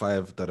 your top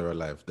 5 dead or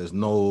alive. There's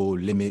no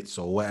limits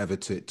or whatever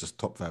to it. Just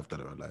top 5 dead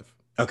or alive.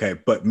 Okay,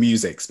 but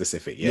music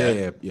specific,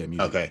 yeah,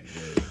 music. Okay.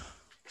 Yeah.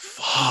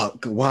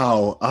 Fuck!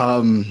 Wow.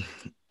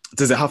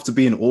 Does it have to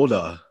be in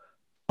order?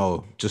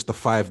 Oh, just the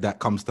 5 that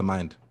comes to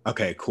mind.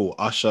 Okay, cool.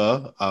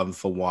 Usher,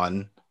 for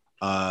one.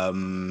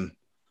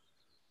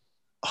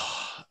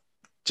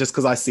 Just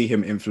because I see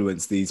him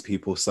influence these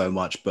people so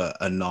much, but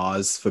a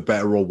Nas, for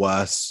better or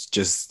worse,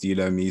 just, you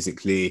know,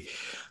 musically.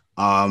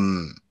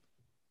 Fuck,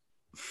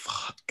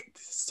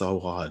 this is so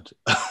hard.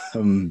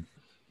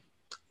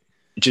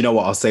 Do you know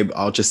what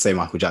I'll just say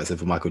Michael Jackson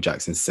for Michael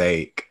Jackson's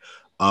sake.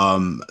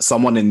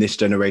 Someone in this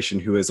generation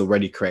who has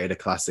already created a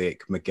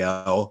classic,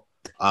 Miguel,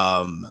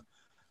 and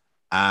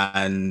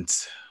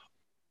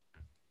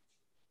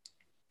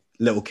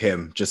Lil'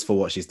 Kim, just for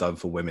what she's done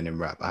for women in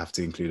rap. I have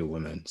to include a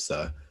woman.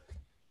 So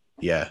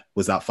yeah,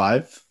 was that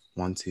 5?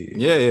 1, 2.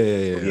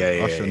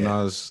 Yeah. Usher,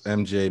 Nas,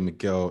 MJ,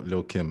 Miguel,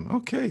 Lil' Kim.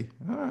 Okay,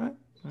 all right.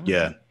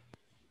 Yeah.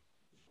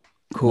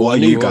 Cool. What I are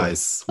knew- you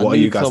guys? I What are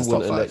knew you guys'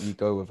 someone top to let you five?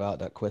 go without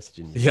that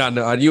question. Yeah,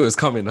 no, I knew it was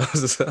coming. I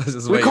was just We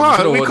waiting. You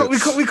can't, know we what can't,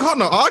 it- we can't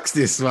not ask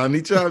this, man.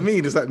 You know what I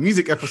mean? It's like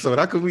music episode.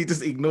 How can we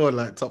just ignore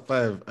like top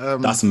five?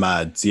 That's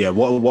mad. Yeah.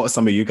 What are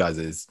some of you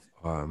guys'?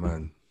 Oh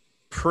man.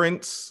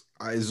 Prince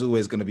is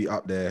always going to be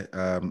up there.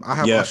 I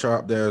have Yeah. Usher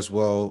up there as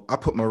well. I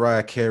put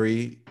Mariah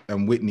Carey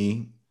and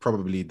Whitney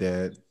probably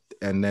there,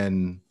 and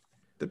then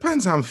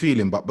depends how I'm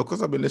feeling. But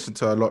because I've been listening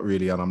to her a lot,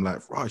 really, and I'm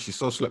like, right, she's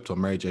so slept on.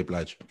 Mary J.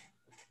 Blige.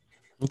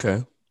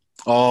 Okay.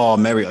 Oh,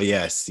 Mary.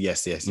 Yes. Yeah,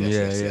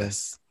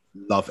 Yes.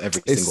 Love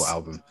every It's- single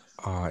album.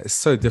 It's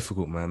so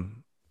difficult,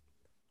 man.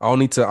 I'll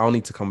need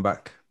to come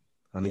back.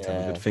 I need to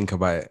have a Yeah. good think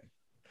about it.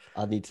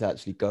 I need to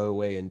actually go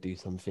away and do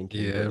some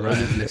thinking. Yeah, But right.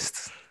 only-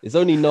 List. It's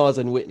only Nas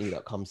and Whitney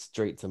that come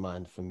straight to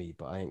mind for me,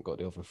 but I ain't got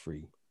the other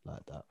three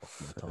like that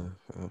off my tongue.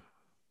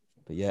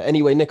 But yeah,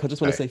 anyway, Nick, I just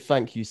want to say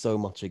thank you so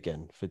much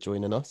again for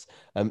joining us.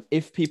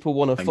 If people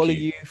want to Thank follow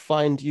you. you,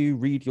 find you,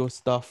 read your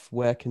stuff,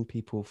 where can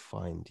people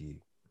find you?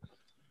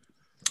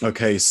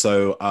 Okay,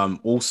 so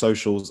all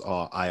socials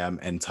are I am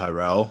N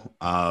Tyrell.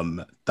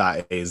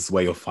 That is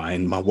where you'll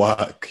find my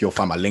work. You'll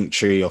find my link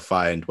tree. You'll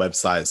find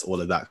websites,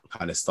 all of that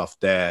kind of stuff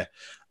there.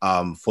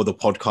 For the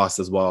podcast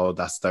as well,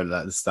 that's Don't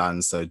Let It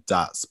Stand. So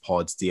that's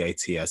Pods,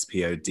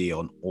 DATSPOD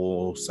on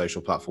all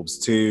social platforms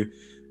too.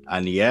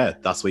 And yeah,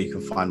 that's where you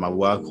can find my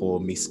work or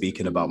me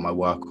speaking about my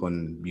work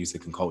on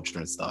music and culture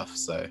and stuff.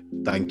 So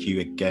thank you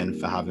again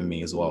for having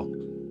me as well.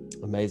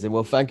 Amazing.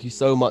 Well, thank you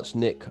so much,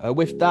 Nick.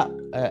 With that,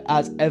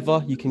 as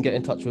ever, you can get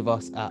in touch with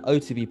us at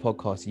OTB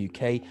Podcast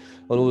UK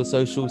on all the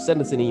socials.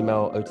 Send us an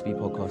email,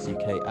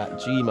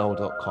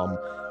 otbpodcastuk@gmail.com.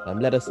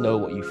 Let us know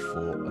what you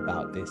thought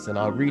about this. And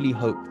I really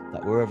hope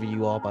that wherever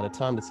you are, by the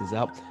time this is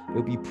out,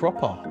 it'll be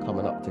proper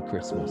coming up to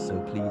Christmas. So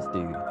please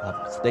do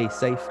stay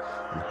safe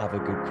and have a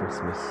good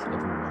Christmas,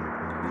 everyone.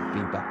 And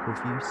we'll be back with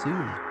you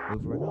soon.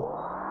 Over and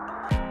out.